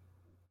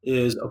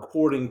is,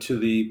 according to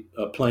the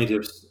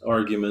plaintiff's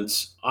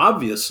arguments,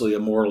 obviously a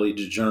morally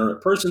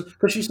degenerate person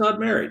because she's not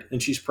married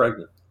and she's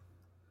pregnant.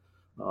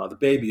 The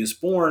baby is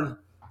born.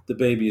 The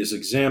baby is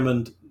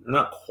examined. They're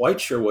not quite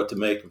sure what to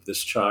make of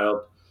this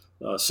child.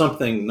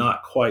 Something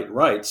not quite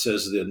right,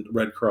 says the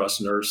Red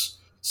Cross nurse.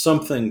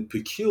 Something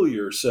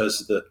peculiar,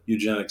 says the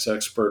eugenics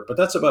expert. But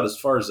that's about as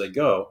far as they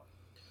go.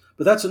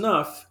 But that's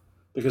enough,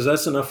 because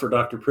that's enough for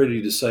Dr.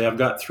 Priddy to say, I've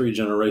got 3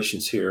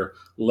 generations here.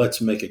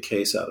 Let's make a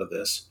case out of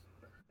this.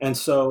 And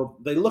so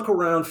they look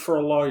around for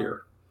a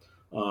lawyer.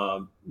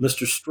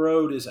 Mr.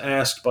 Strode is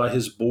asked by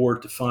his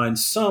board to find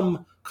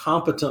some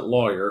competent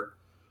lawyer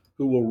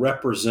who will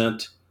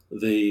represent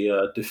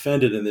the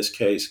defendant in this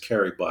case,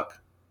 Carrie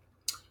Buck.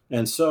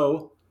 And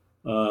so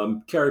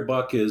Carrie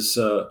Buck is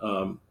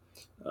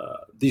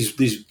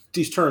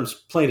these terms,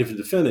 plaintiff and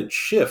defendant,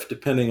 shift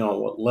depending on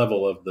what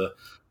level of the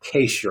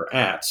case you're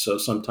at. So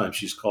sometimes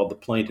she's called the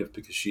plaintiff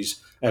because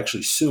she's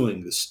actually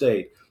suing the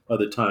state.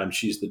 Other times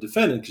she's the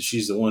defendant because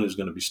she's the one who's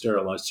going to be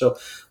sterilized. So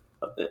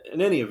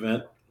in any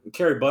event,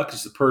 Carrie Buck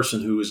is the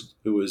person who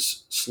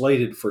is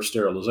slated for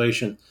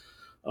sterilization.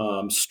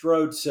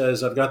 Strode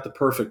says, I've got the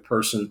perfect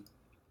person,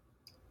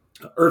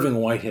 Irving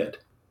Whitehead.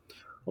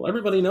 Well,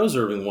 everybody knows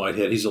Irving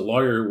Whitehead. He's a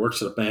lawyer who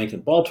works at a bank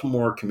in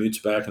Baltimore,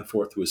 commutes back and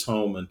forth to his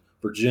home in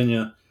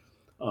Virginia.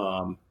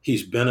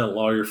 He's been a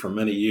lawyer for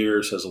many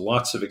years, has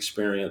lots of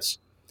experience.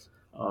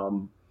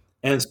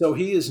 And so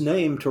he is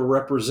named to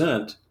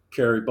represent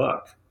Carrie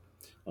Buck.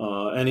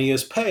 And he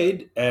is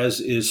paid, as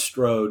is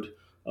Strode,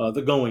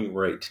 the going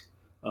rate,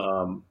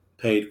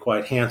 paid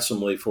quite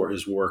handsomely for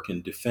his work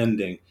in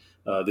defending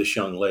this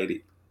young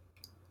lady.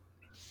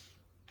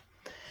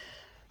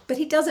 But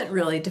he doesn't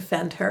really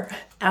defend her,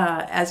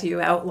 as you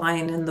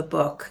outline in the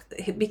book,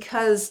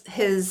 because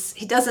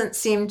he doesn't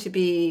seem to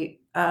be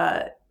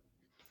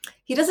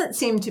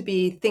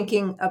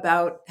thinking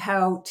about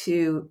how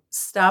to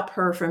stop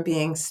her from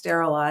being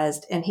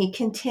sterilized, and he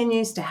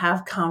continues to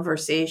have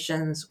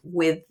conversations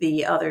with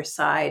the other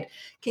side.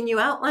 Can you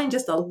outline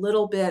just a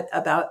little bit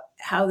about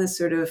how this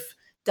sort of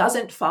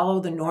doesn't follow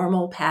the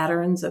normal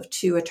patterns of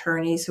two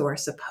attorneys who are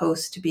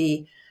supposed to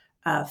be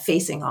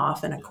facing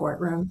off in a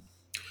courtroom?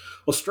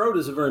 Well, Strode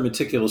is a very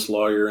meticulous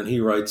lawyer, and he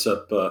writes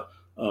up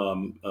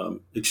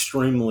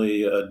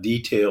extremely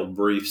detailed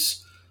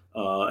briefs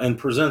and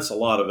presents a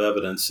lot of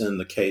evidence in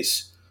the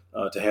case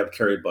to have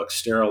Carrie Buck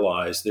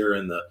sterilized. They're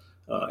in the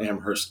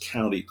Amherst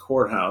County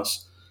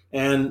Courthouse,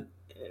 and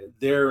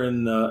there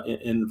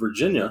in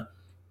Virginia,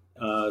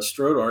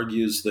 Strode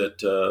argues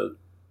that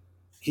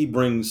he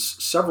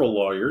brings several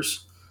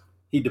lawyers.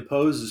 He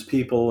deposes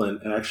people and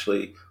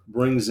actually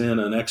brings in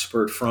an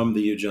expert from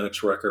the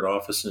Eugenics Record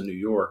Office in New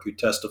York who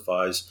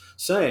testifies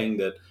saying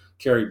that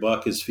Carrie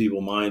Buck is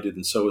feeble-minded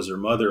and so is her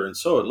mother, and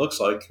so it looks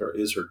like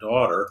is her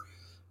daughter.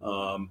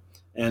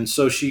 And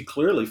so she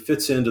clearly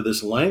fits into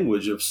this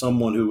language of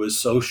someone who is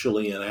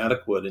socially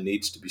inadequate and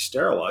needs to be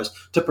sterilized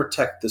to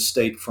protect the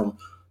state from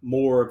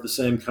more of the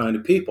same kind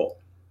of people.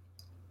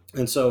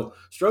 And so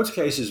Strode's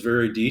case is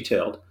very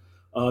detailed.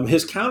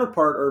 His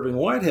counterpart, Irving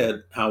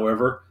Whitehead,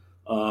 however,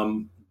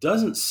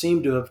 doesn't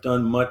seem to have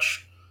done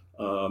much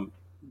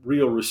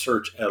real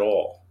research at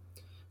all.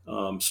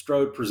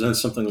 Strode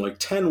presents something like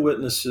 10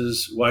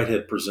 witnesses.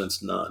 Whitehead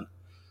presents none.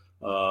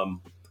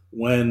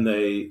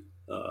 When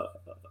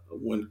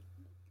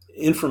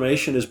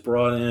information is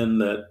brought in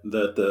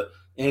that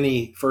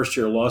any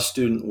first-year law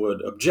student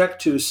would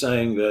object to,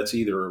 saying that's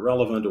either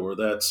irrelevant or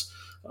that's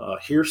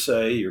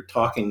hearsay,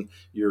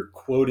 you're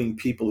quoting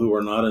people who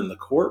are not in the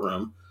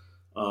courtroom,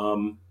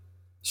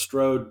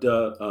 Strode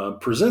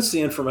presents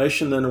the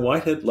information, then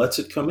Whitehead lets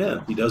it come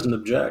in. He doesn't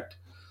object.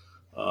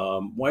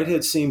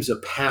 Whitehead seems a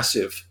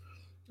passive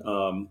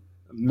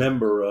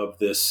member of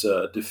this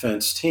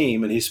defense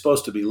team, and he's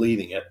supposed to be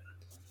leading it.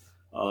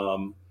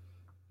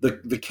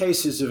 The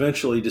case is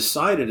eventually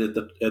decided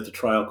at the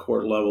trial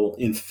court level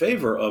in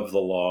favor of the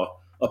law,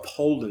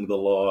 upholding the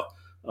law,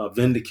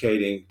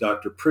 vindicating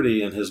Dr.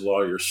 Pretty and his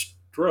lawyer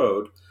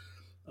Strode.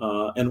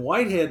 And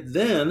Whitehead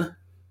then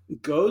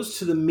goes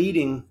to the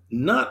meeting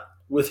not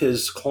with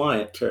his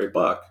client, Carrie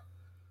Buck.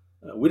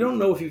 We don't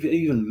know if he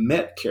even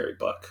met Carrie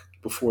Buck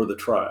before the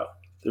trial.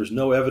 There's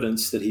no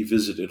evidence that he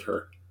visited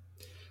her.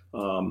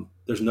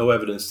 There's no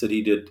evidence that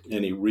he did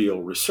any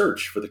real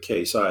research for the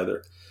case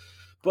either.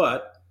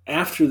 But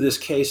after this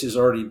case is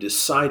already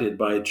decided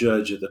by a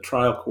judge at the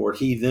trial court,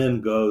 he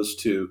then goes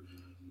to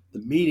the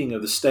meeting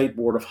of the State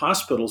Board of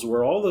Hospitals,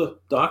 where all the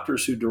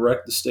doctors who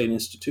direct the state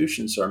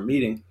institutions are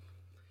meeting.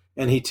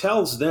 And he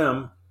tells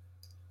them,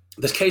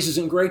 this case is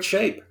in great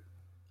shape.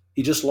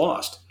 He just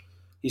lost.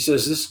 He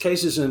says, this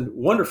case is in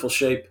wonderful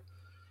shape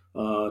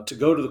to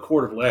go to the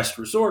court of last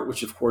resort,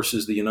 which of course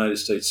is the United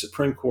States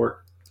Supreme Court.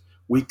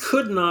 We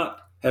could not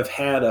have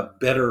had a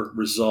better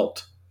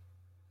result.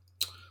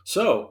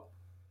 So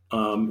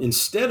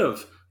instead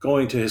of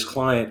going to his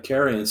client,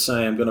 Carrie, and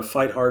saying, I'm going to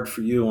fight hard for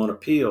you on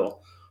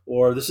appeal,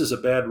 or this is a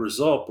bad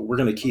result, but we're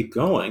going to keep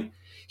going,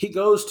 he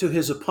goes to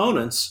his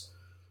opponents,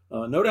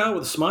 no doubt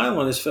with a smile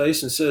on his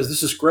face, and says,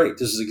 this is great.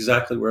 This is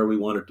exactly where we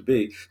want it to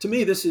be. To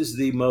me, this is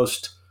the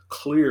most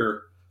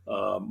clear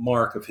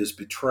mark of his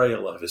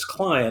betrayal of his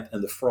client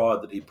and the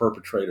fraud that he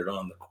perpetrated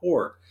on the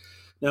court.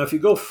 Now, if you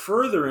go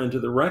further into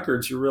the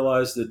records, you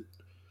realize that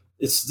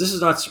this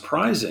is not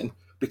surprising,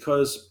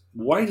 because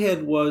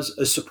Whitehead was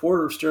a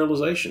supporter of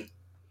sterilization.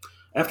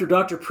 After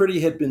Dr. Pretty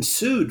had been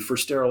sued for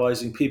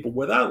sterilizing people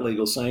without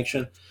legal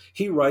sanction,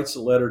 he writes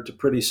a letter to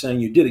Pretty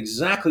saying, you did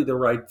exactly the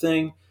right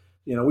thing.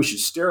 We should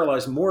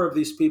sterilize more of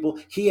these people.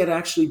 He had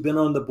actually been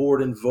on the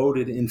board and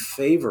voted in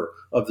favor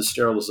of the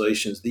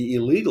sterilizations, the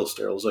illegal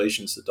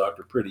sterilizations that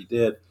Dr. Pretty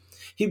did.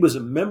 He was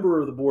a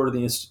member of the board of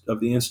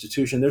the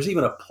institution. There's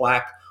even a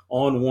plaque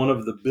on one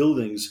of the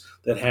buildings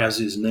that has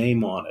his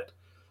name on it.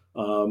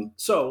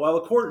 So while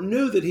the court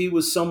knew that he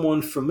was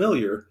someone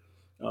familiar,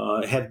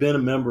 had been a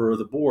member of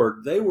the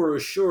board, they were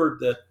assured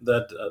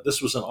that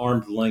this was an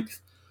arm's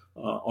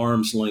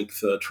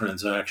length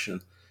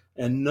transaction.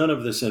 And none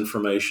of this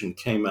information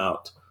came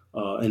out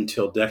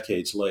until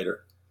decades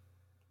later.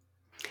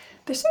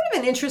 There's sort of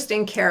an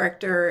interesting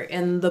character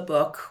in the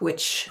book,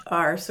 which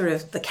are sort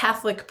of the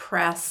Catholic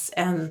press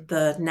and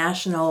the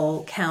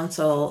National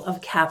Council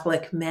of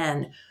Catholic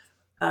Men,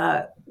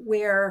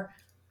 where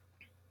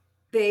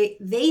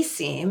they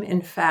seem,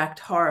 in fact,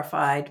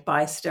 horrified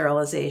by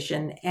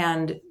sterilization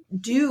and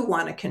do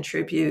want to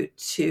contribute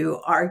to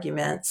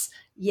arguments,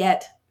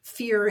 yet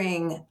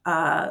fearing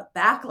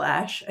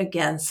backlash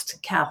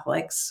against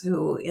Catholics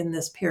who in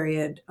this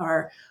period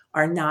are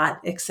not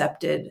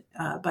accepted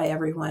by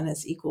everyone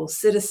as equal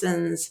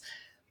citizens.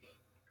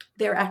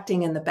 They're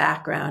acting in the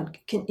background.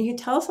 Can you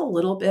tell us a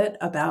little bit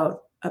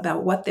about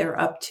what they're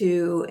up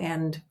to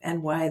and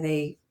why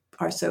they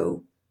are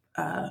so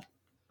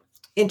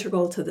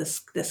integral to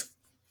this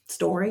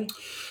story?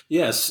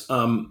 Yes,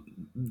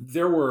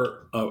 there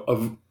were.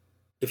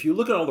 If you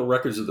look at all the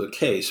records of the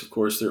case, of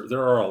course,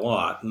 there are a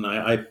lot, and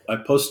I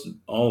posted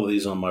all of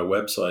these on my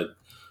website,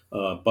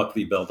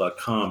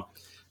 buckvbell.com,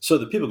 so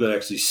that people could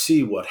actually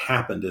see what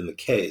happened in the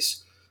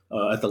case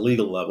at the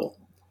legal level.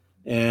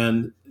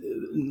 And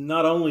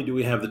not only do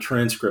we have the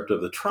transcript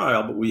of the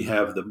trial, but we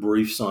have the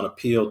briefs on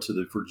appeal to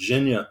the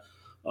Virginia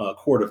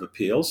Court of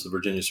Appeals, the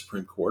Virginia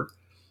Supreme Court.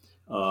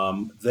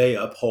 They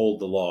uphold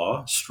the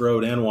law.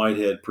 Strode and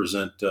Whitehead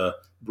present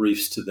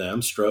briefs to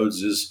them.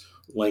 Strode's is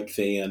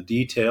lengthy and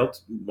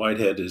detailed.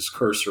 Whitehead is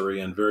cursory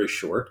and very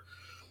short.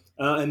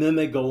 And then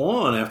they go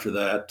on after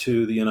that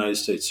to the United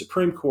States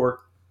Supreme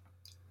Court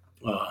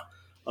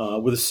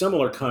with a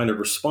similar kind of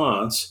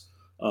response.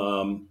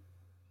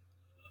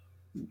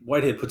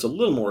 Whitehead puts a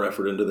little more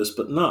effort into this,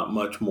 but not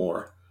much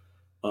more.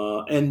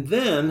 And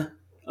then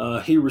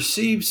he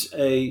receives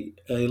a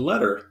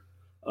letter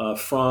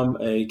from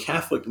a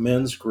Catholic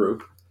men's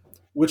group,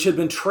 which had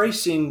been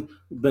tracking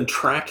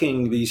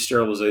these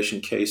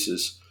sterilization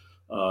cases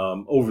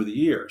over the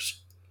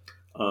years.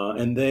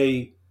 And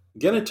they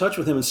get in touch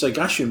with him and say,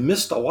 gosh, you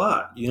missed a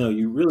lot.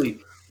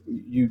 You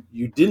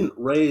didn't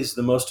raise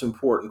the most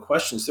important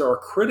questions. There are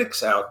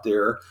critics out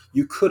there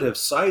you could have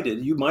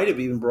cited. You might have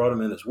even brought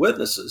them in as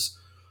witnesses,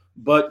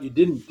 but you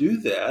didn't do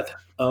that.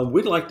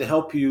 We'd like to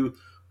help you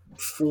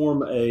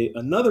form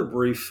another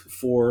brief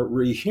for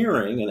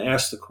rehearing and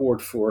ask the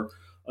court for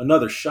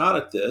another shot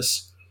at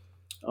this.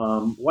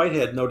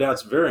 Whitehead, no doubt,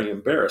 is very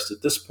embarrassed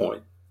at this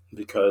point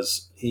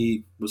because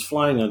he was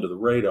flying under the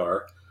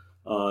radar.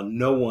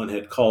 No one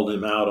had called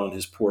him out on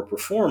his poor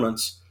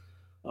performance.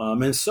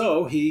 And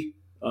so he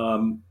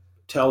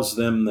tells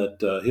them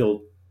that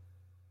he'll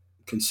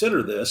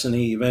consider this, and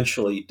he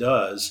eventually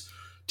does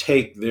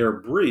take their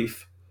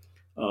brief,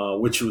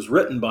 which was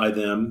written by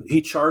them.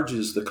 He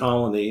charges the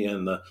colony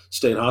and the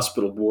state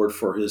hospital board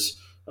for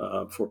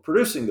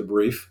producing the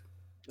brief,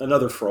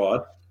 another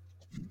fraud.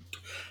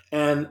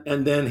 And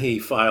then he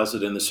files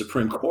it in the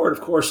Supreme Court.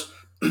 Of course,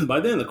 by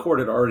then the court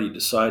had already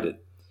decided,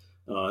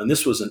 and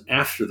this was an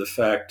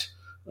after-the-fact,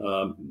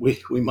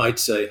 we might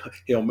say,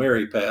 Hail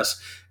Mary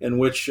pass, in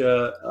which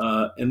it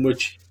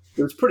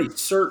was pretty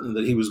certain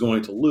that he was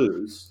going to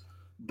lose.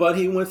 But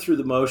he went through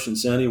the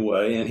motions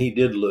anyway, and he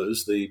did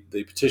lose. The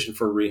petition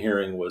for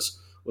rehearing was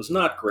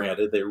not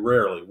granted. They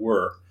rarely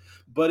were.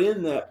 But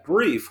in that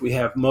brief, we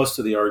have most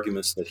of the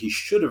arguments that he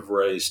should have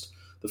raised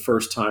the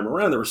first time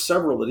around. There were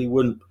several that he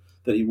wouldn't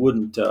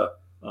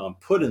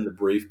put in the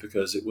brief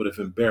because it would have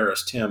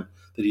embarrassed him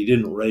that he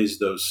didn't raise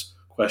those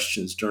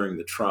questions during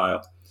the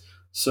trial.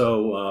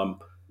 So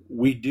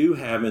we do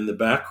have in the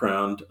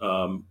background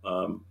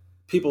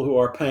people who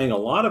are paying a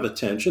lot of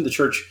attention. The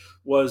church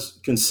was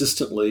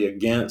consistently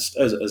against,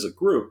 as a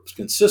group,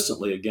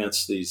 consistently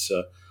against these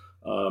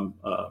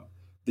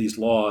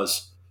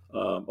laws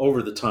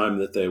over the time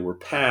that they were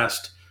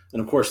passed.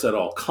 And of course, that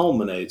all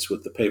culminates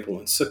with the papal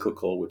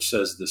encyclical, which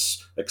says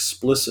this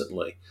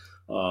explicitly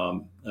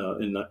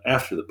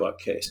after the Buck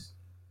case.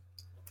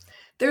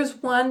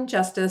 There's one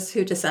justice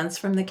who dissents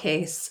from the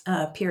case,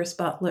 Pierce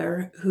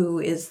Butler, who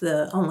is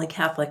the only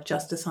Catholic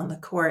justice on the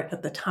court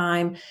at the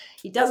time.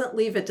 He doesn't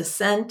leave a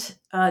dissent.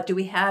 Do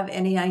we have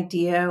any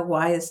idea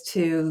why as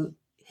to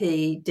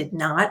he did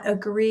not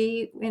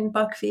agree in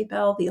Buck v.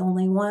 Bell, the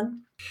only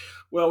one?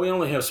 Well, we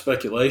only have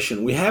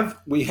speculation. We have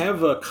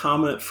a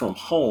comment from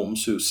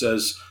Holmes, who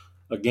says,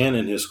 again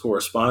in his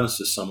correspondence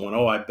to someone,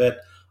 I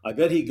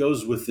bet he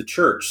goes with the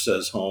church,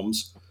 says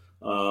Holmes.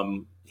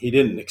 He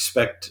didn't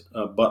expect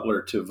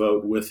Butler to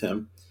vote with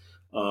him.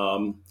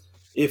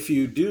 If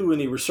you do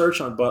any research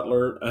on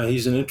Butler,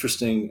 he's an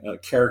interesting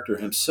character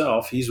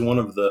himself. He's one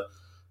of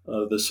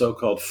the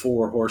so-called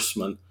four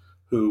horsemen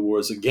who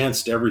was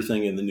against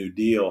everything in the New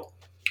Deal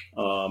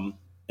and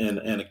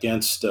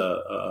against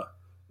a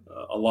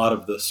lot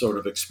of the sort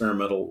of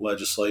experimental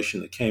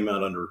legislation that came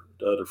out under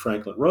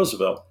Franklin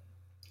Roosevelt.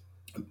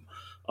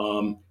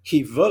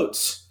 He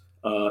votes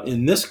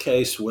in this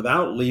case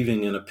without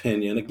leaving an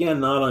opinion. Again,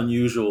 not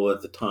unusual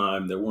at the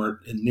time. There weren't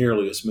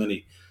nearly as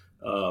many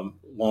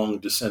long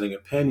dissenting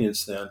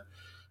opinions then.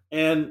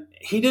 And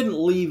he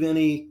didn't leave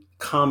any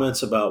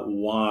comments about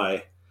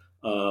why.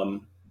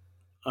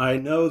 I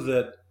know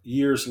that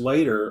years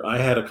later, I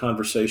had a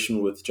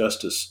conversation with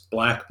Justice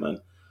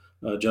Blackmun.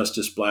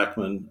 Justice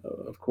Blackmun,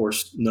 of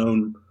course,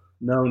 known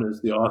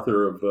as the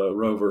author of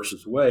Roe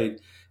versus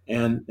Wade.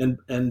 And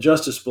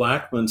Justice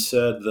Blackmun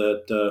said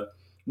that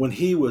when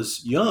he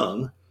was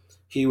young,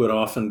 he would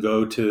often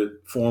go to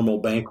formal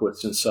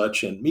banquets and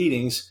such and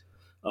meetings,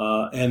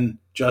 and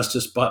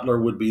Justice Butler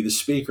would be the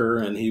speaker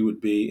and he would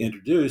be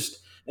introduced,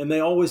 and they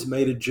always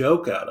made a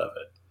joke out of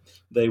it.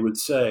 They would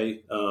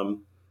say,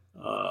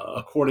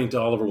 according to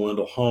Oliver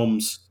Wendell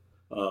Holmes,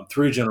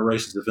 3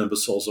 generations of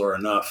imbeciles are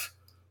enough,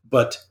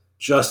 but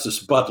Justice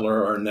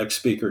Butler, our next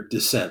speaker,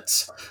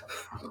 dissents.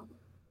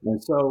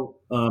 And so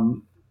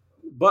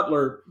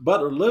Butler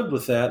lived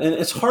with that, and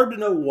it's hard to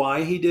know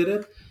why he did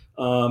it.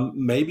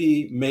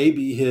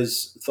 Maybe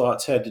his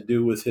thoughts had to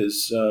do with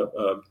his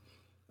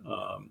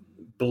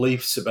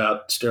beliefs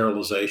about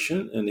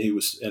sterilization, and he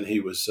was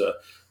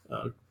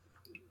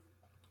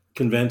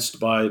convinced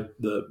by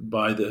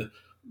the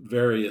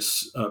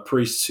various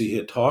priests he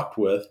had talked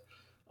with.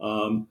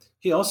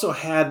 He also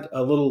had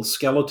a little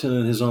skeleton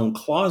in his own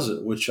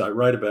closet, which I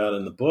write about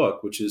in the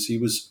book, which is he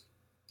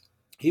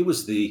he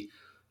was the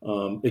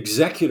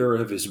executor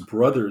of his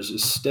brother's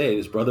estate.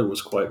 His brother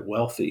was quite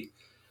wealthy.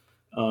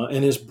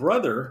 And his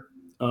brother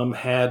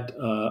had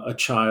a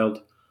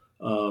child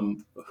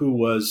who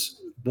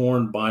was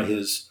born by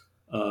his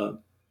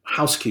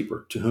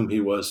housekeeper, to whom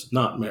he was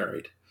not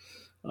married.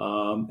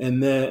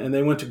 And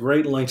they went to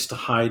great lengths to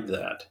hide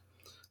that.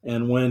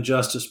 And when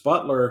Justice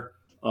Butler,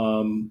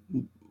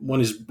 when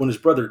his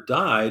brother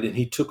died, and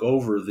he took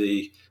over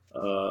the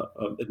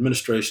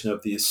administration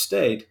of the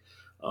estate,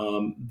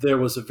 there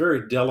was a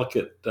very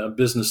delicate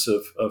business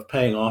of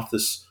paying off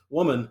this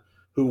woman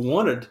who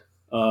wanted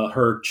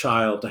her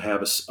child to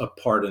have a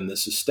part in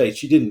this estate.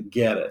 She didn't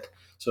get it,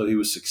 so he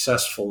was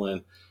successful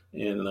in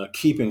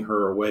keeping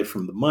her away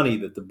from the money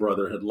that the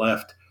brother had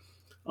left.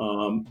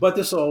 But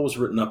this all was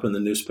written up in the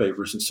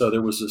newspapers, and so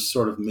there was this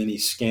sort of mini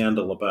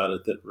scandal about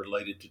it that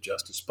related to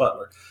Justice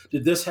Butler.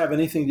 Did this have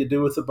anything to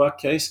do with the Buck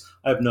case?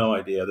 I have no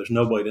idea. There's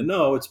no way to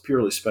know. It's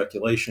purely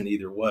speculation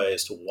either way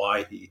as to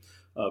why he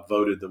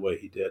voted the way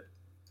he did.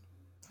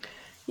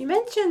 You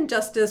mentioned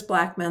Justice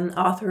Blackmun,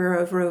 author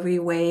of Roe v.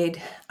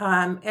 Wade,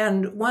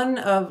 and one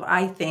of,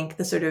 I think,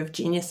 the sort of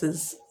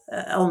geniuses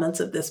elements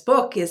of this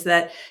book is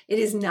that it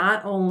is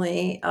not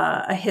only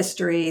a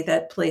history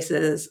that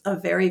places a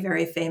very,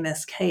 very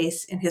famous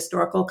case in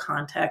historical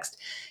context.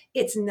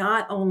 It's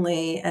not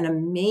only an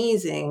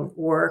amazing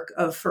work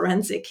of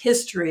forensic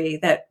history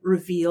that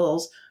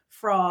reveals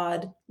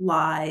fraud,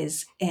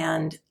 lies,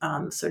 and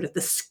sort of the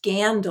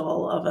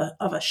scandal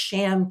of a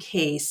sham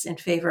case in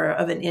favor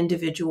of an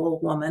individual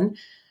woman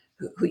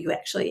who you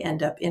actually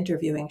end up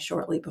interviewing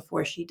shortly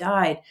before she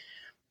died.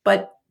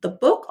 But the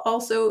book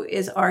also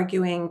is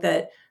arguing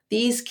that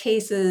these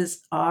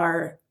cases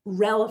are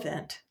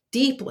relevant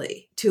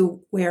deeply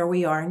to where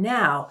we are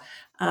now.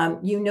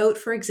 You note,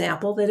 for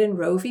example, that in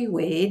Roe v.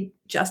 Wade,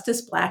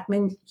 Justice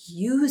Blackmun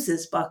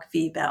uses Buck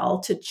v. Bell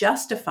to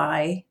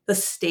justify the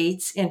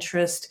state's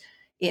interest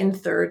in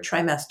third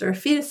trimester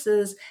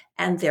fetuses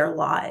and their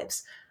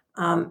lives.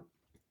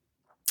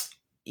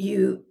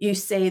 You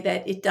say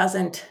that it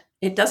doesn't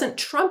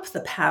trump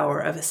the power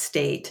of a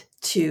state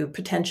to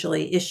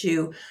potentially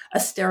issue a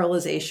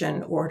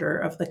sterilization order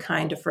of the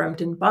kind affirmed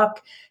in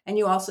Buck. And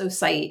you also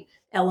cite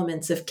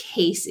elements of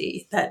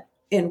Casey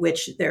in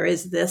which there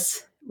is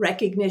this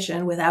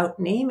recognition without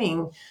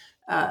naming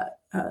that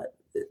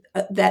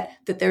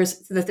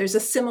there's a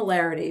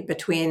similarity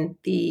between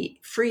the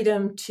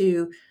freedom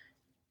to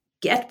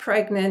get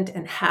pregnant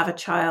and have a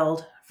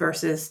child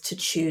versus to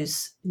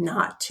choose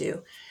not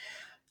to.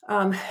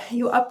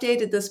 You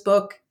updated this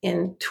book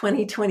in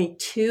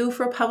 2022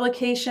 for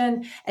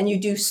publication, and you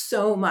do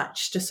so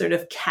much to sort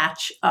of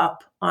catch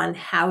up on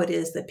how it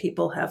is that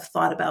people have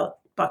thought about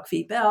Buck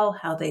v. Bell,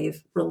 how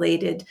they've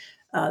related,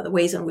 the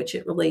ways in which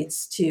it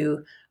relates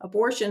to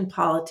abortion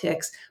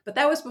politics. But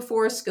that was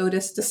before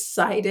SCOTUS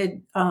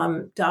decided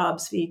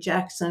Dobbs v.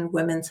 Jackson,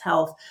 women's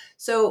health.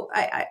 So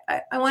I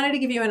wanted to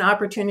give you an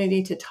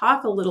opportunity to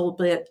talk a little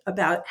bit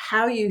about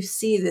how you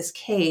see this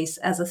case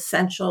as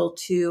essential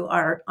to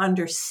our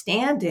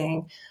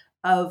understanding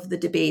of the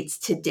debates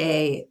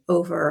today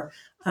over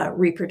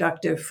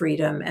reproductive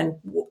freedom and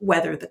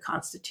whether the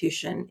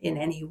Constitution in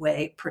any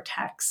way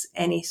protects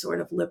any sort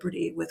of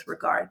liberty with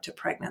regard to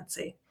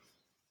pregnancy.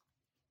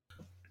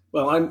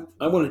 Well,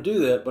 I want to do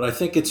that, but I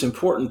think it's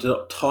important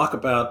to talk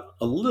about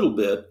a little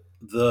bit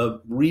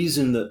the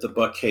reason that the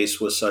Buck case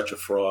was such a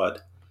fraud.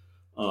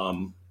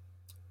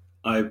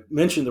 I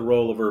mentioned the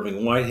role of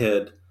Irving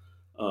Whitehead.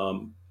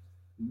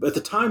 At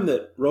the time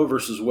that Roe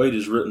versus Wade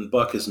is written,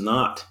 Buck has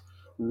not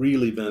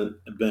really been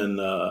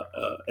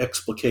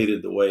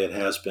explicated the way it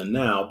has been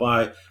now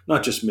by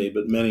not just me,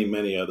 but many,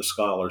 many other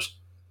scholars.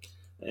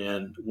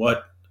 And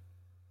what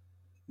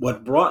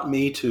brought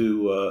me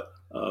to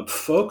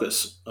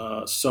focus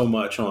so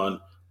much on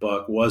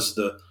Buck was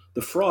the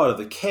fraud of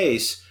the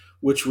case,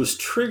 which was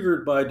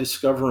triggered by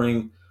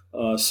discovering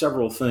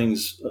several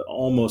things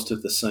almost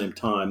at the same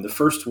time. The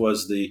first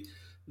was the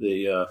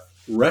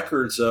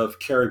records of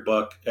Carrie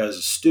Buck as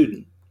a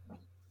student.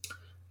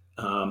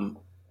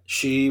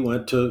 She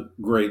went to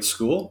grade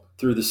school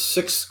through the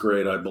 6th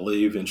grade, I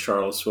believe, in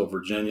Charlottesville,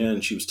 Virginia,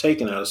 and she was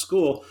taken out of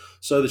school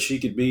so that she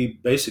could be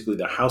basically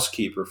the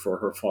housekeeper for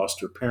her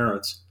foster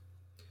parents.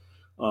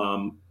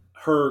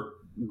 Her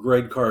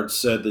grade card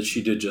said that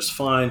she did just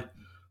fine.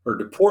 Her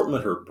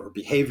deportment, her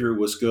behavior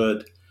was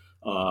good.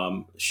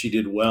 She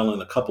did well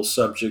in a couple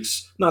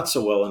subjects, not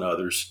so well in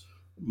others,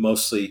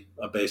 mostly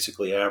a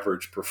basically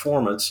average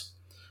performance.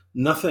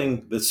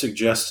 Nothing that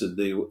suggested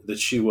that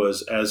she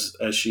was, as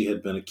she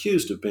had been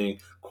accused of being,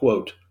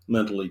 quote,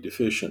 mentally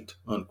deficient,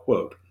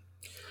 unquote.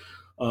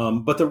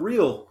 But the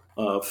real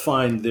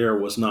find there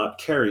was not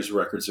Carrie's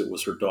records, it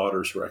was her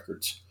daughter's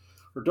records.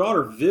 Her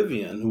daughter,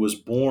 Vivian, who was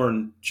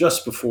born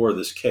just before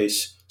this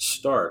case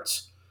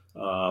starts,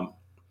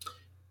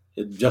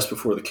 just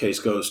before the case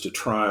goes to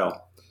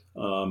trial.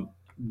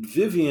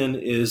 Vivian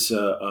is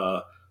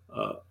a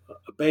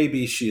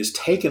baby. She is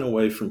taken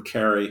away from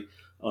Carrie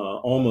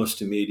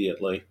almost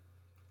immediately.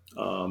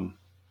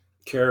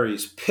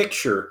 Carrie's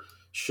picture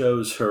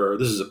shows her.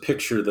 This is a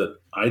picture that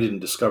I didn't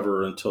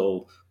discover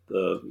until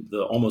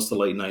the almost the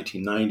late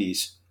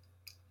 1990s.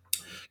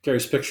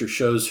 Carrie's picture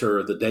shows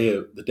her the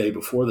day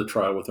before the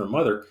trial with her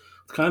mother,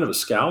 with kind of a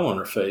scowl on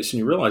her face, and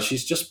you realize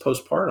she's just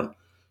postpartum.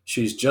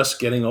 She's just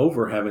getting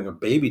over having a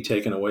baby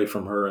taken away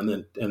from her, and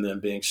then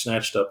being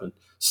snatched up and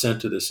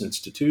sent to this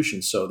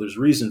institution. So there's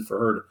reason for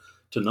her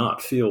to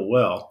not feel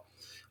well.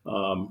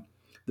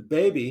 The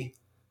baby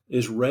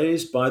is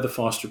raised by the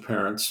foster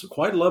parents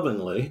quite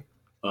lovingly,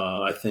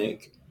 I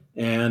think,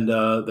 and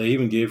they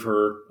even gave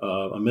her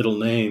a middle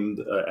name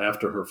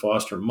after her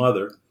foster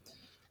mother.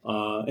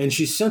 And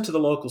she's sent to the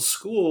local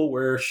school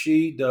where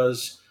she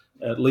does,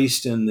 at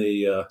least in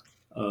the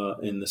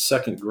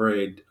second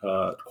grade,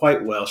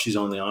 quite well. She's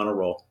on the honor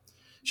roll.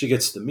 She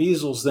gets the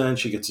measles, then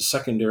she gets a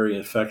secondary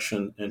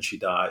infection, and she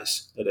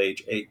dies at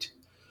age 8.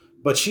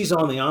 But she's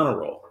on the honor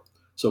roll,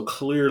 so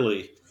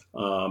clearly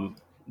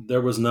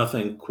there was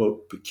nothing,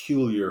 quote,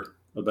 peculiar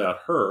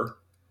about her.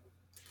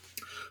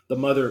 The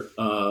mother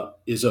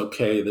is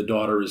okay. The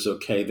daughter is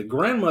okay. The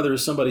grandmother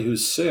is somebody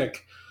who's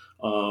sick,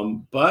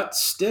 but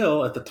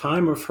still, at the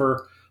time of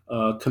her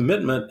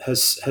commitment,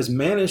 has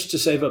managed to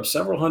save up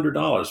several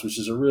 $100s, which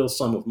is a real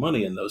sum of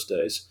money in those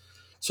days.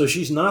 So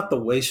she's not the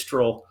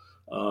wastrel,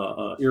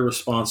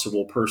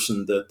 irresponsible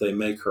person that they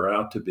make her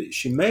out to be.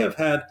 She may have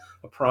had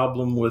a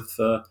problem with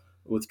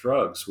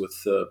drugs,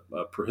 with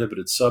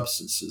prohibited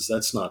substances.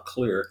 That's not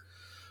clear.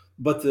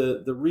 But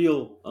the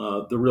real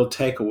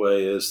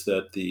takeaway is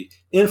that the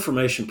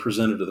information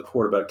presented to the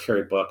court about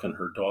Carrie Buck and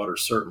her daughter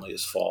certainly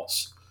is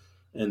false.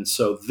 And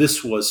so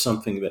this was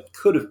something that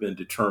could have been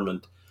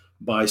determined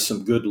by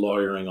some good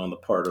lawyering on the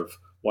part of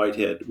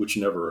Whitehead, which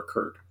never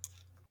occurred.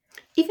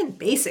 Even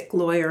basic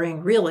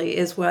lawyering really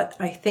is what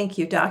I think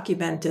you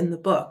document in the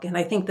book. And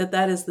I think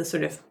that is the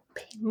sort of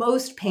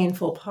most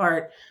painful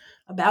part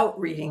about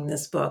reading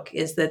this book,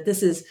 is that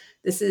this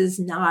is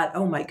not,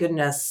 oh my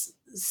goodness,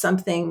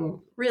 something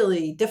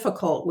really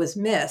difficult was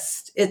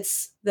missed.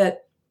 It's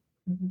that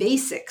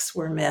basics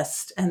were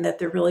missed, and that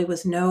there really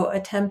was no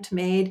attempt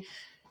made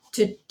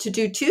to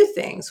do two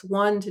things.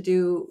 One, to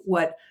do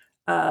what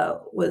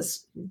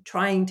was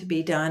trying to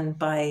be done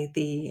by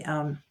the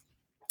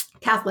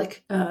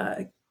Catholic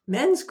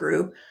men's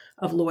group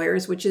of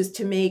lawyers, which is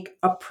to make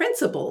a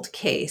principled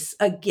case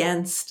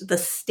against the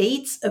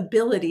state's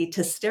ability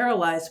to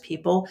sterilize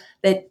people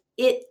that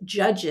it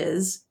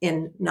judges,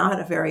 in not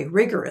a very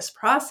rigorous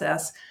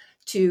process,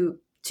 to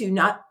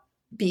not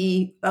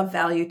be of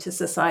value to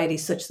society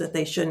such that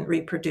they shouldn't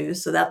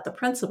reproduce. So that's the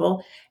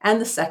principle. And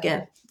the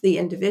second, the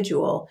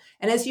individual.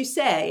 And as you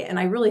say, and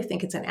I really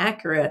think it's an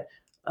accurate,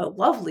 a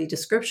lovely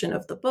description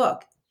of the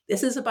book,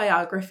 this is a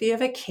biography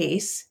of a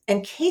case,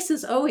 and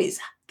cases always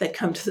that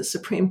come to the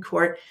Supreme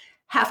Court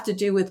have to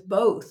do with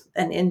both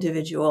an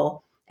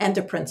individual and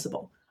a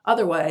principle.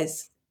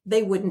 Otherwise,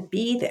 they wouldn't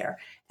be there.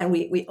 And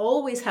we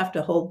always have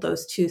to hold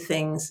those two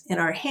things in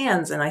our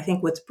hands. And I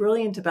think what's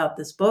brilliant about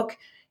this book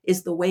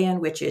is the way in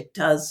which it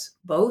does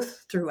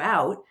both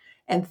throughout.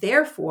 And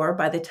therefore,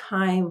 by the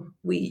time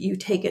you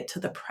take it to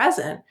the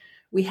present,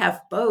 we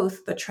have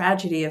both the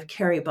tragedy of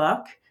Carrie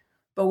Buck,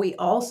 but we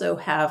also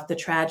have the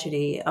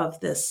tragedy of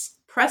this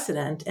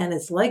precedent and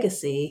its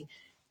legacy,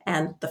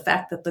 and the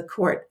fact that the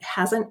court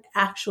hasn't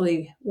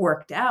actually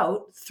worked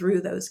out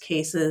through those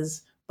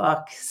cases,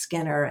 Buck,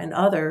 Skinner, and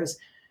others,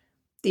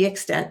 the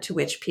extent to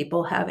which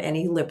people have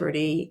any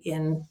liberty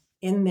in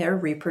their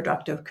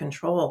reproductive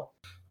control.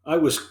 I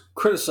was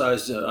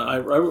criticized. I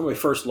wrote my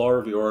first law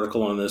review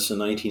article on this in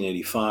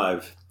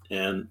 1985,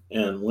 and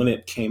when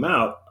it came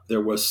out,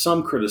 there was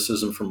some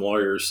criticism from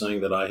lawyers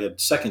saying that I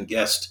had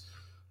second-guessed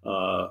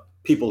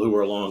people who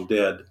were long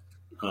dead.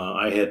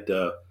 I had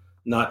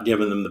not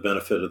given them the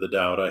benefit of the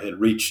doubt. I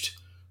had reached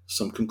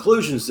some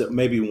conclusions that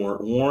maybe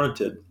weren't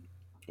warranted.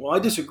 Well, I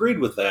disagreed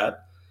with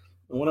that.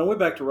 And when I went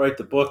back to write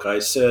the book, I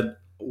said,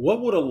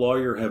 what would a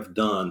lawyer have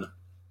done?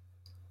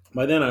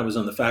 By then, I was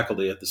on the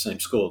faculty at the same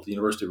school at the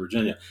University of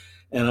Virginia.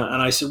 And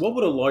I said, what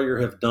would a lawyer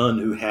have done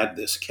who had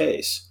this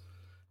case?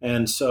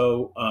 And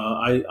so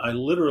I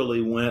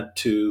literally went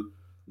to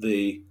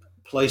the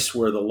place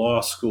where the law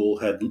school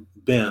had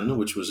been,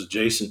 which was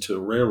adjacent to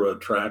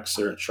railroad tracks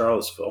there in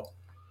Charlottesville.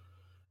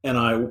 And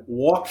I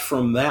walked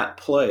from that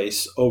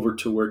place over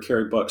to where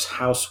Carrie Buck's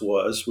house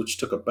was, which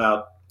took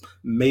about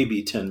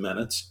maybe 10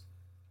 minutes.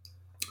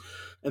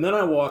 And then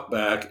I walked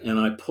back and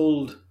I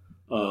pulled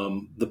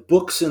the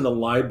books in the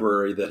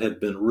library that had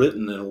been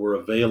written and were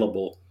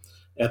available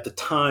at the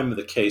time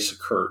the case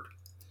occurred.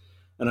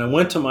 And I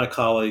went to my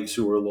colleagues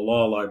who were the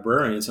law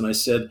librarians and I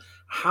said,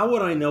 how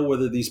would I know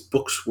whether these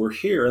books were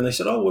here? And they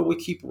said, oh, well, we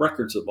keep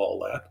records of all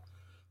that.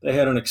 They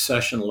had an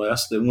accession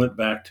list. They went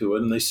back to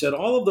it and they said,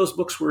 all of those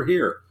books were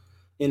here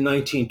in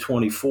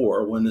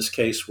 1924 when this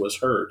case was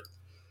heard.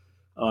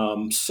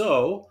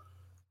 So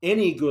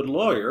any good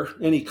lawyer,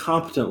 any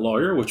competent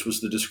lawyer, which was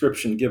the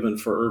description given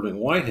for Irving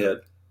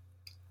Whitehead,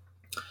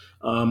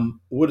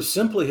 would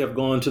simply have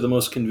gone to the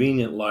most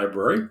convenient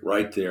library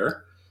right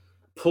there,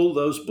 pulled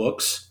those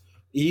books,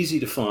 easy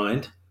to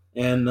find,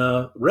 and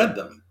read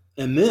them.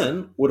 and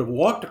then would have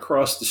walked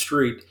across the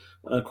street,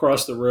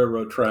 across the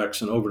railroad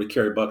tracks and over to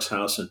Carrie Buck's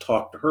house and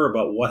talked to her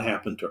about what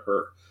happened to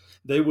her.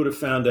 They would have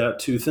found out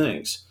two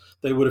things.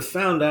 They would have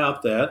found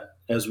out that,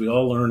 as we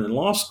all learn in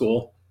law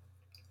school,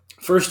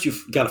 first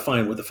you've got to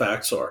find what the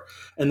facts are.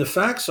 And the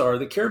facts are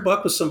that Carrie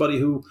Buck was somebody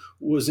who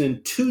was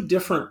in two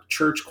different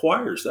church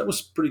choirs. That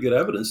was pretty good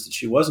evidence that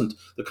she wasn't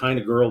the kind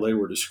of girl they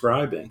were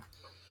describing.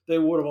 They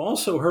would have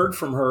also heard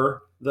from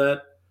her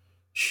that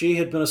she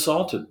had been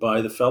assaulted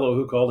by the fellow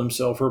who called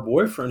himself her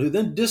boyfriend, who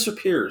then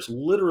disappears,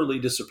 literally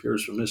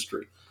disappears from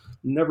history.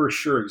 Never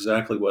sure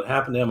exactly what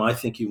happened to him. I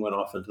think he went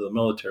off into the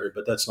military,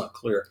 but that's not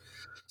clear.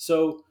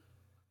 So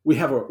we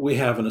have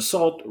an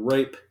assault,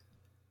 rape.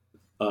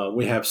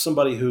 We have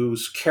somebody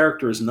whose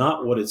character is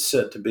not what it's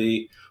said to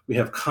be. We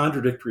have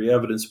contradictory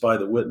evidence by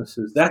the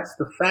witnesses. That's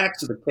the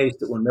facts of the case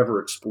that were never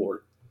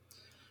explored.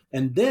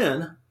 And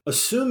then,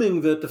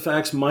 assuming that the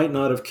facts might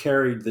not have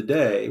carried the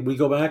day, we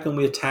go back and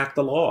we attack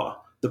the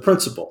law, the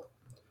principle.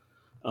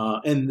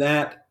 And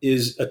that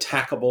is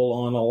attackable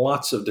on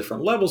lots of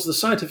different levels, the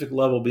scientific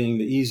level being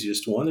the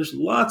easiest one. There's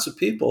lots of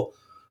people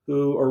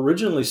who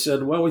originally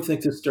said, well, we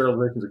think this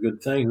sterilization is a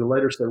good thing, who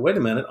later said, wait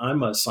a minute,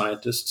 I'm a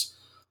scientist.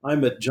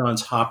 I'm at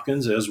Johns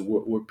Hopkins, as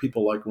were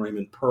people like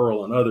Raymond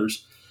Pearl and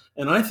others.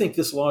 And I think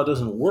this law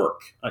doesn't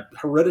work.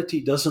 Heredity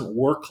doesn't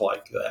work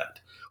like that.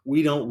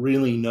 We don't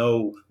really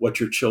know what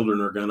your children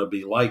are going to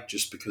be like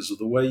just because of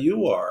the way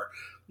you are.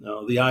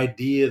 No, the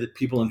idea that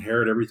people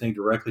inherit everything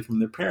directly from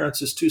their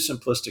parents is too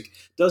simplistic.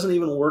 It doesn't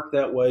even work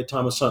that way.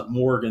 Thomas Hunt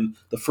Morgan,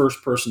 the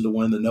first person to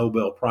win the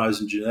Nobel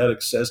Prize in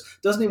genetics, says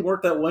it doesn't even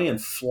work that way in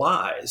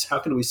flies. How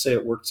can we say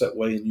it works that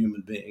way in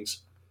human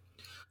beings?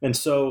 And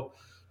so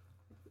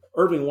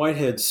Irving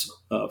Whitehead's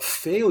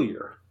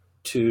failure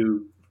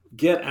to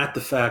get at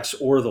the facts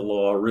or the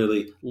law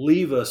really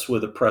leave us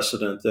with a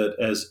precedent that,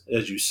 as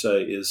you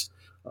say, is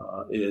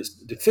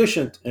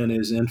deficient and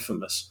is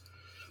infamous.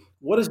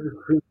 What does the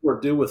Supreme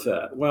Court do with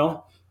that?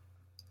 Well,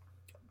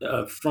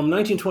 from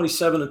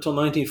 1927 until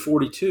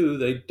 1942,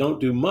 they don't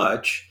do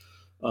much.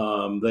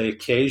 They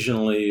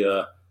occasionally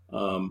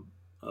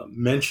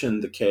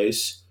mention the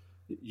case,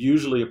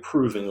 usually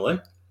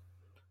approvingly.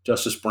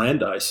 Justice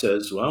Brandeis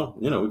says, "Well,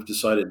 we've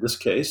decided this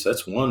case.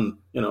 That's one.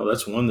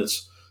 That's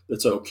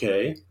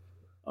okay."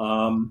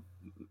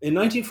 In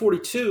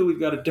 1942,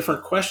 we've got a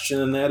different question,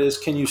 and that is,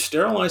 can you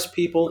sterilize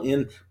people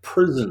in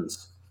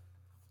prisons?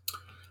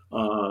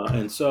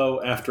 And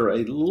so after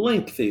a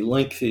lengthy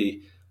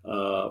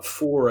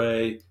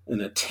foray,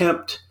 an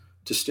attempt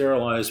to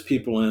sterilize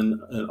people in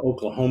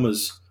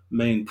Oklahoma's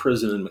main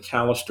prison in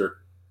McAllister,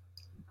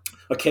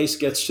 a case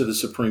gets to the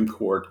Supreme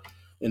Court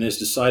and is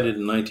decided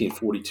in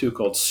 1942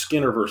 called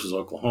Skinner versus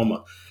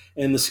Oklahoma.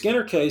 And the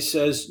Skinner case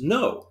says,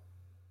 no,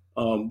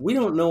 we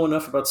don't know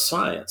enough about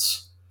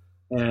science,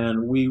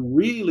 and we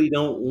really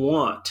don't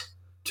want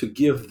to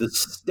give the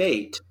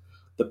state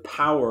the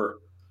power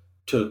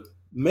to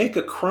make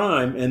a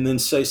crime and then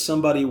say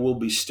somebody will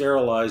be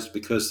sterilized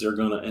because they're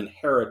going to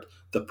inherit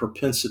the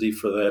propensity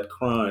for that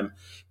crime.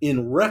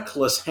 In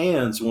reckless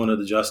hands, one of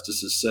the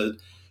justices said,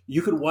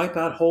 you could wipe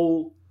out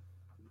whole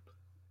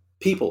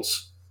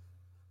peoples,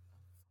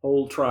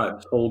 whole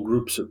tribes, whole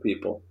groups of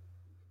people.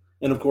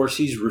 And of course,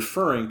 he's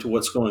referring to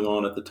what's going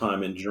on at the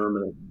time in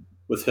Germany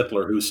with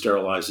Hitler, who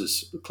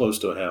sterilizes close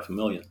to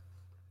 500,000,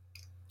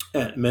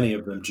 and many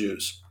of them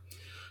Jews.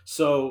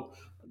 So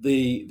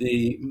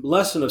the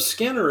lesson of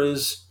Skinner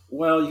is,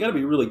 well, you got to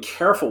be really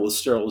careful with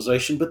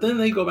sterilization. But then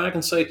they go back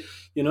and say,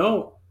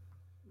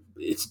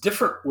 it's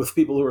different with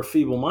people who are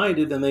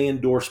feeble-minded, and they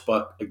endorse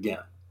Buck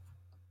again.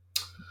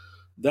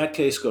 That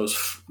case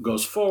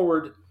goes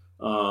forward.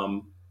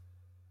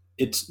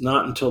 It's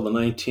not until the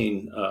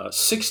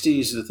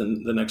 1960s that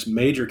the next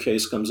major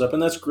case comes up,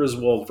 and that's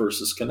Griswold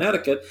versus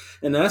Connecticut.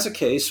 And that's a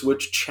case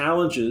which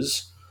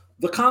challenges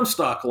the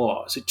Comstock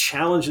laws. It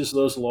challenges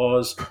those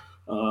laws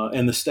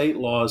and the state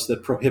laws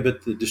that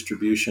prohibit the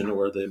distribution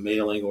or the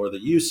mailing or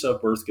the use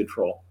of birth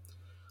control.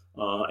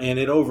 And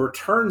it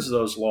overturns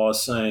those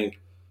laws, saying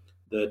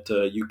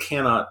that you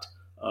cannot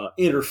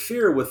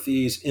interfere with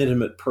these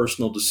intimate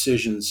personal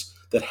decisions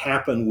that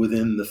happen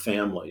within the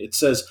family. It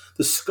says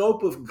the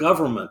scope of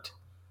government.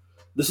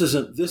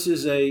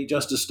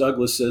 Justice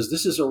Douglas says,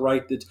 this is a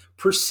right that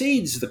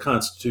precedes the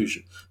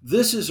Constitution.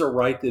 This is a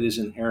right that is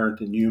inherent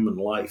in human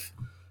life.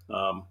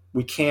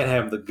 We can't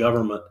have the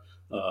government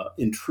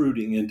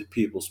intruding into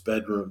people's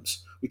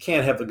bedrooms. We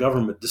can't have the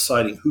government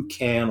deciding who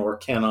can or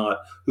cannot,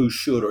 who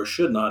should or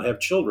should not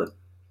have children.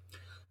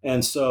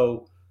 And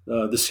so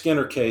the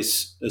Skinner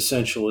case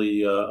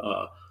essentially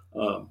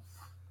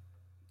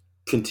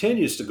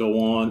continues to go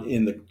on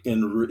and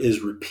is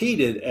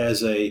repeated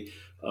as a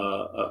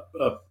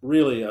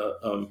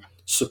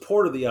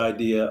support of the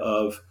idea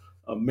of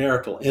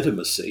marital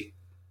intimacy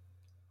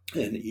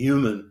and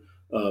human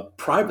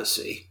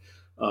privacy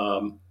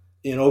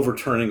in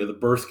overturning of the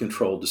birth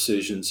control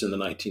decisions in the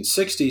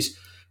 1960s.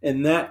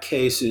 And that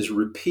case is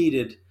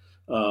repeated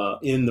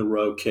in the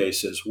Roe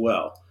case as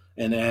well.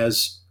 And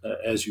as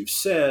you've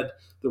said,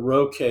 the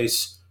Roe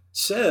case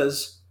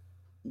says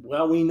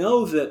Well, we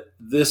know that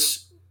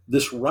this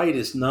right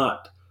is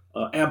not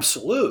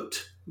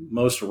absolute.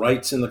 Most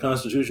rights in the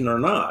Constitution are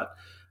not.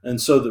 And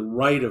so the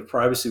right of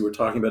privacy we're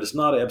talking about is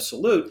not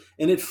absolute.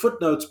 And it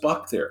footnotes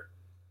Buck there.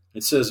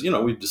 It says,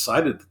 we've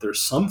decided that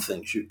there's some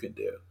things you can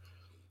do.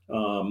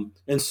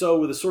 And so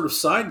with a sort of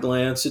side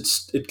glance,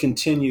 it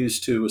continues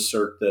to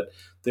assert that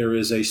there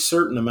is a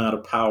certain amount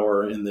of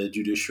power in the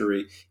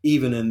judiciary,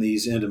 even in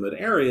these intimate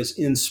areas,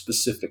 in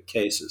specific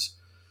cases.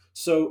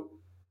 So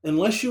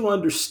unless you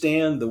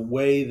understand the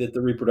way that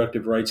the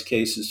reproductive rights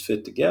cases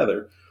fit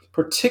together,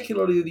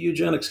 particularly the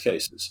eugenics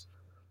cases,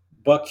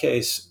 Buck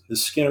case, the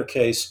Skinner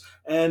case,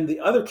 and the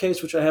other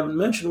case, which I haven't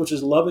mentioned, which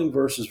is Loving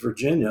versus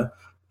Virginia,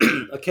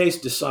 a case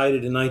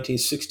decided in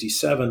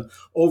 1967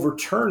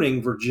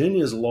 overturning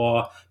Virginia's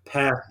law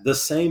passed the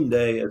same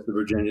day as the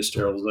Virginia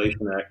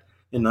Sterilization Act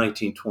in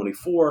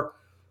 1924,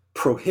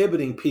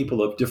 prohibiting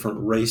people of different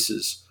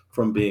races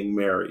from being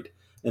married.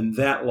 And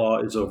that law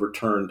is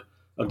overturned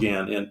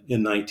again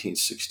in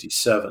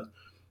 1967.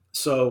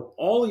 So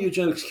all the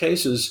eugenics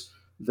cases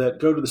that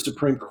go to the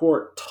Supreme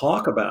Court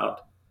talk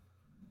about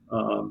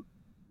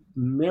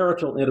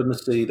marital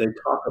intimacy, they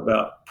talk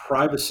about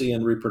privacy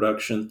and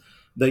reproduction,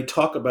 they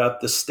talk about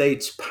the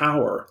state's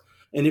power.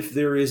 And if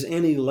there is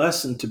any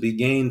lesson to be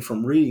gained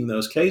from reading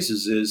those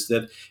cases, is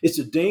that it's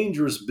a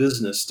dangerous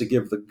business to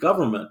give the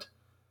government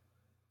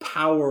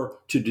power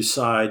to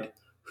decide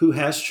who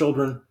has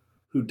children,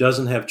 who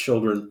doesn't have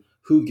children,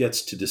 who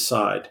gets to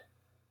decide.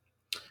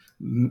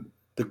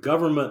 The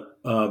government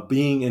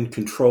being in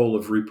control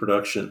of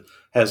reproduction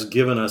has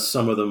given us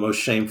some of the most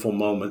shameful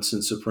moments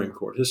in Supreme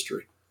Court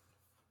history.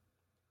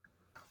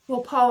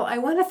 Well, Paul, I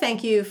want to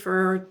thank you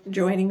for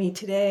joining me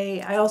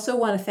today. I also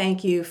want to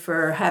thank you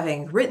for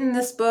having written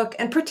this book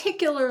and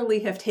particularly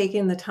have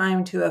taken the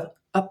time to have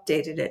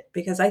updated it,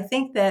 because I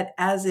think that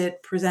as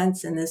it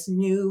presents in this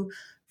new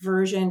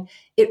version,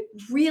 it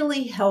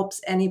really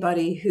helps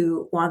anybody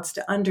who wants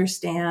to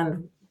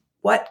understand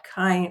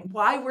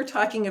why we're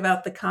talking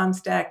about the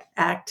Comstock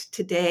Act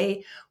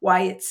today,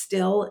 why it's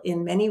still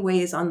in many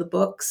ways on the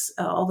books,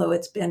 although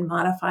it's been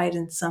modified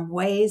in some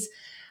ways.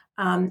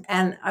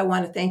 And I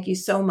want to thank you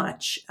so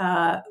much.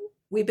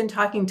 We've been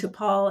talking to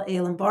Paul A.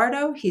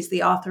 Lombardo. He's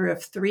the author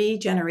of 3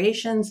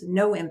 Generations,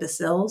 No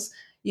Imbeciles,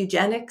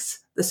 Eugenics,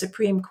 the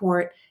Supreme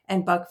Court,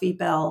 and Buck v.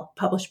 Bell,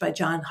 published by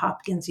Johns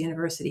Hopkins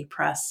University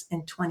Press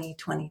in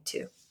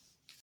 2022.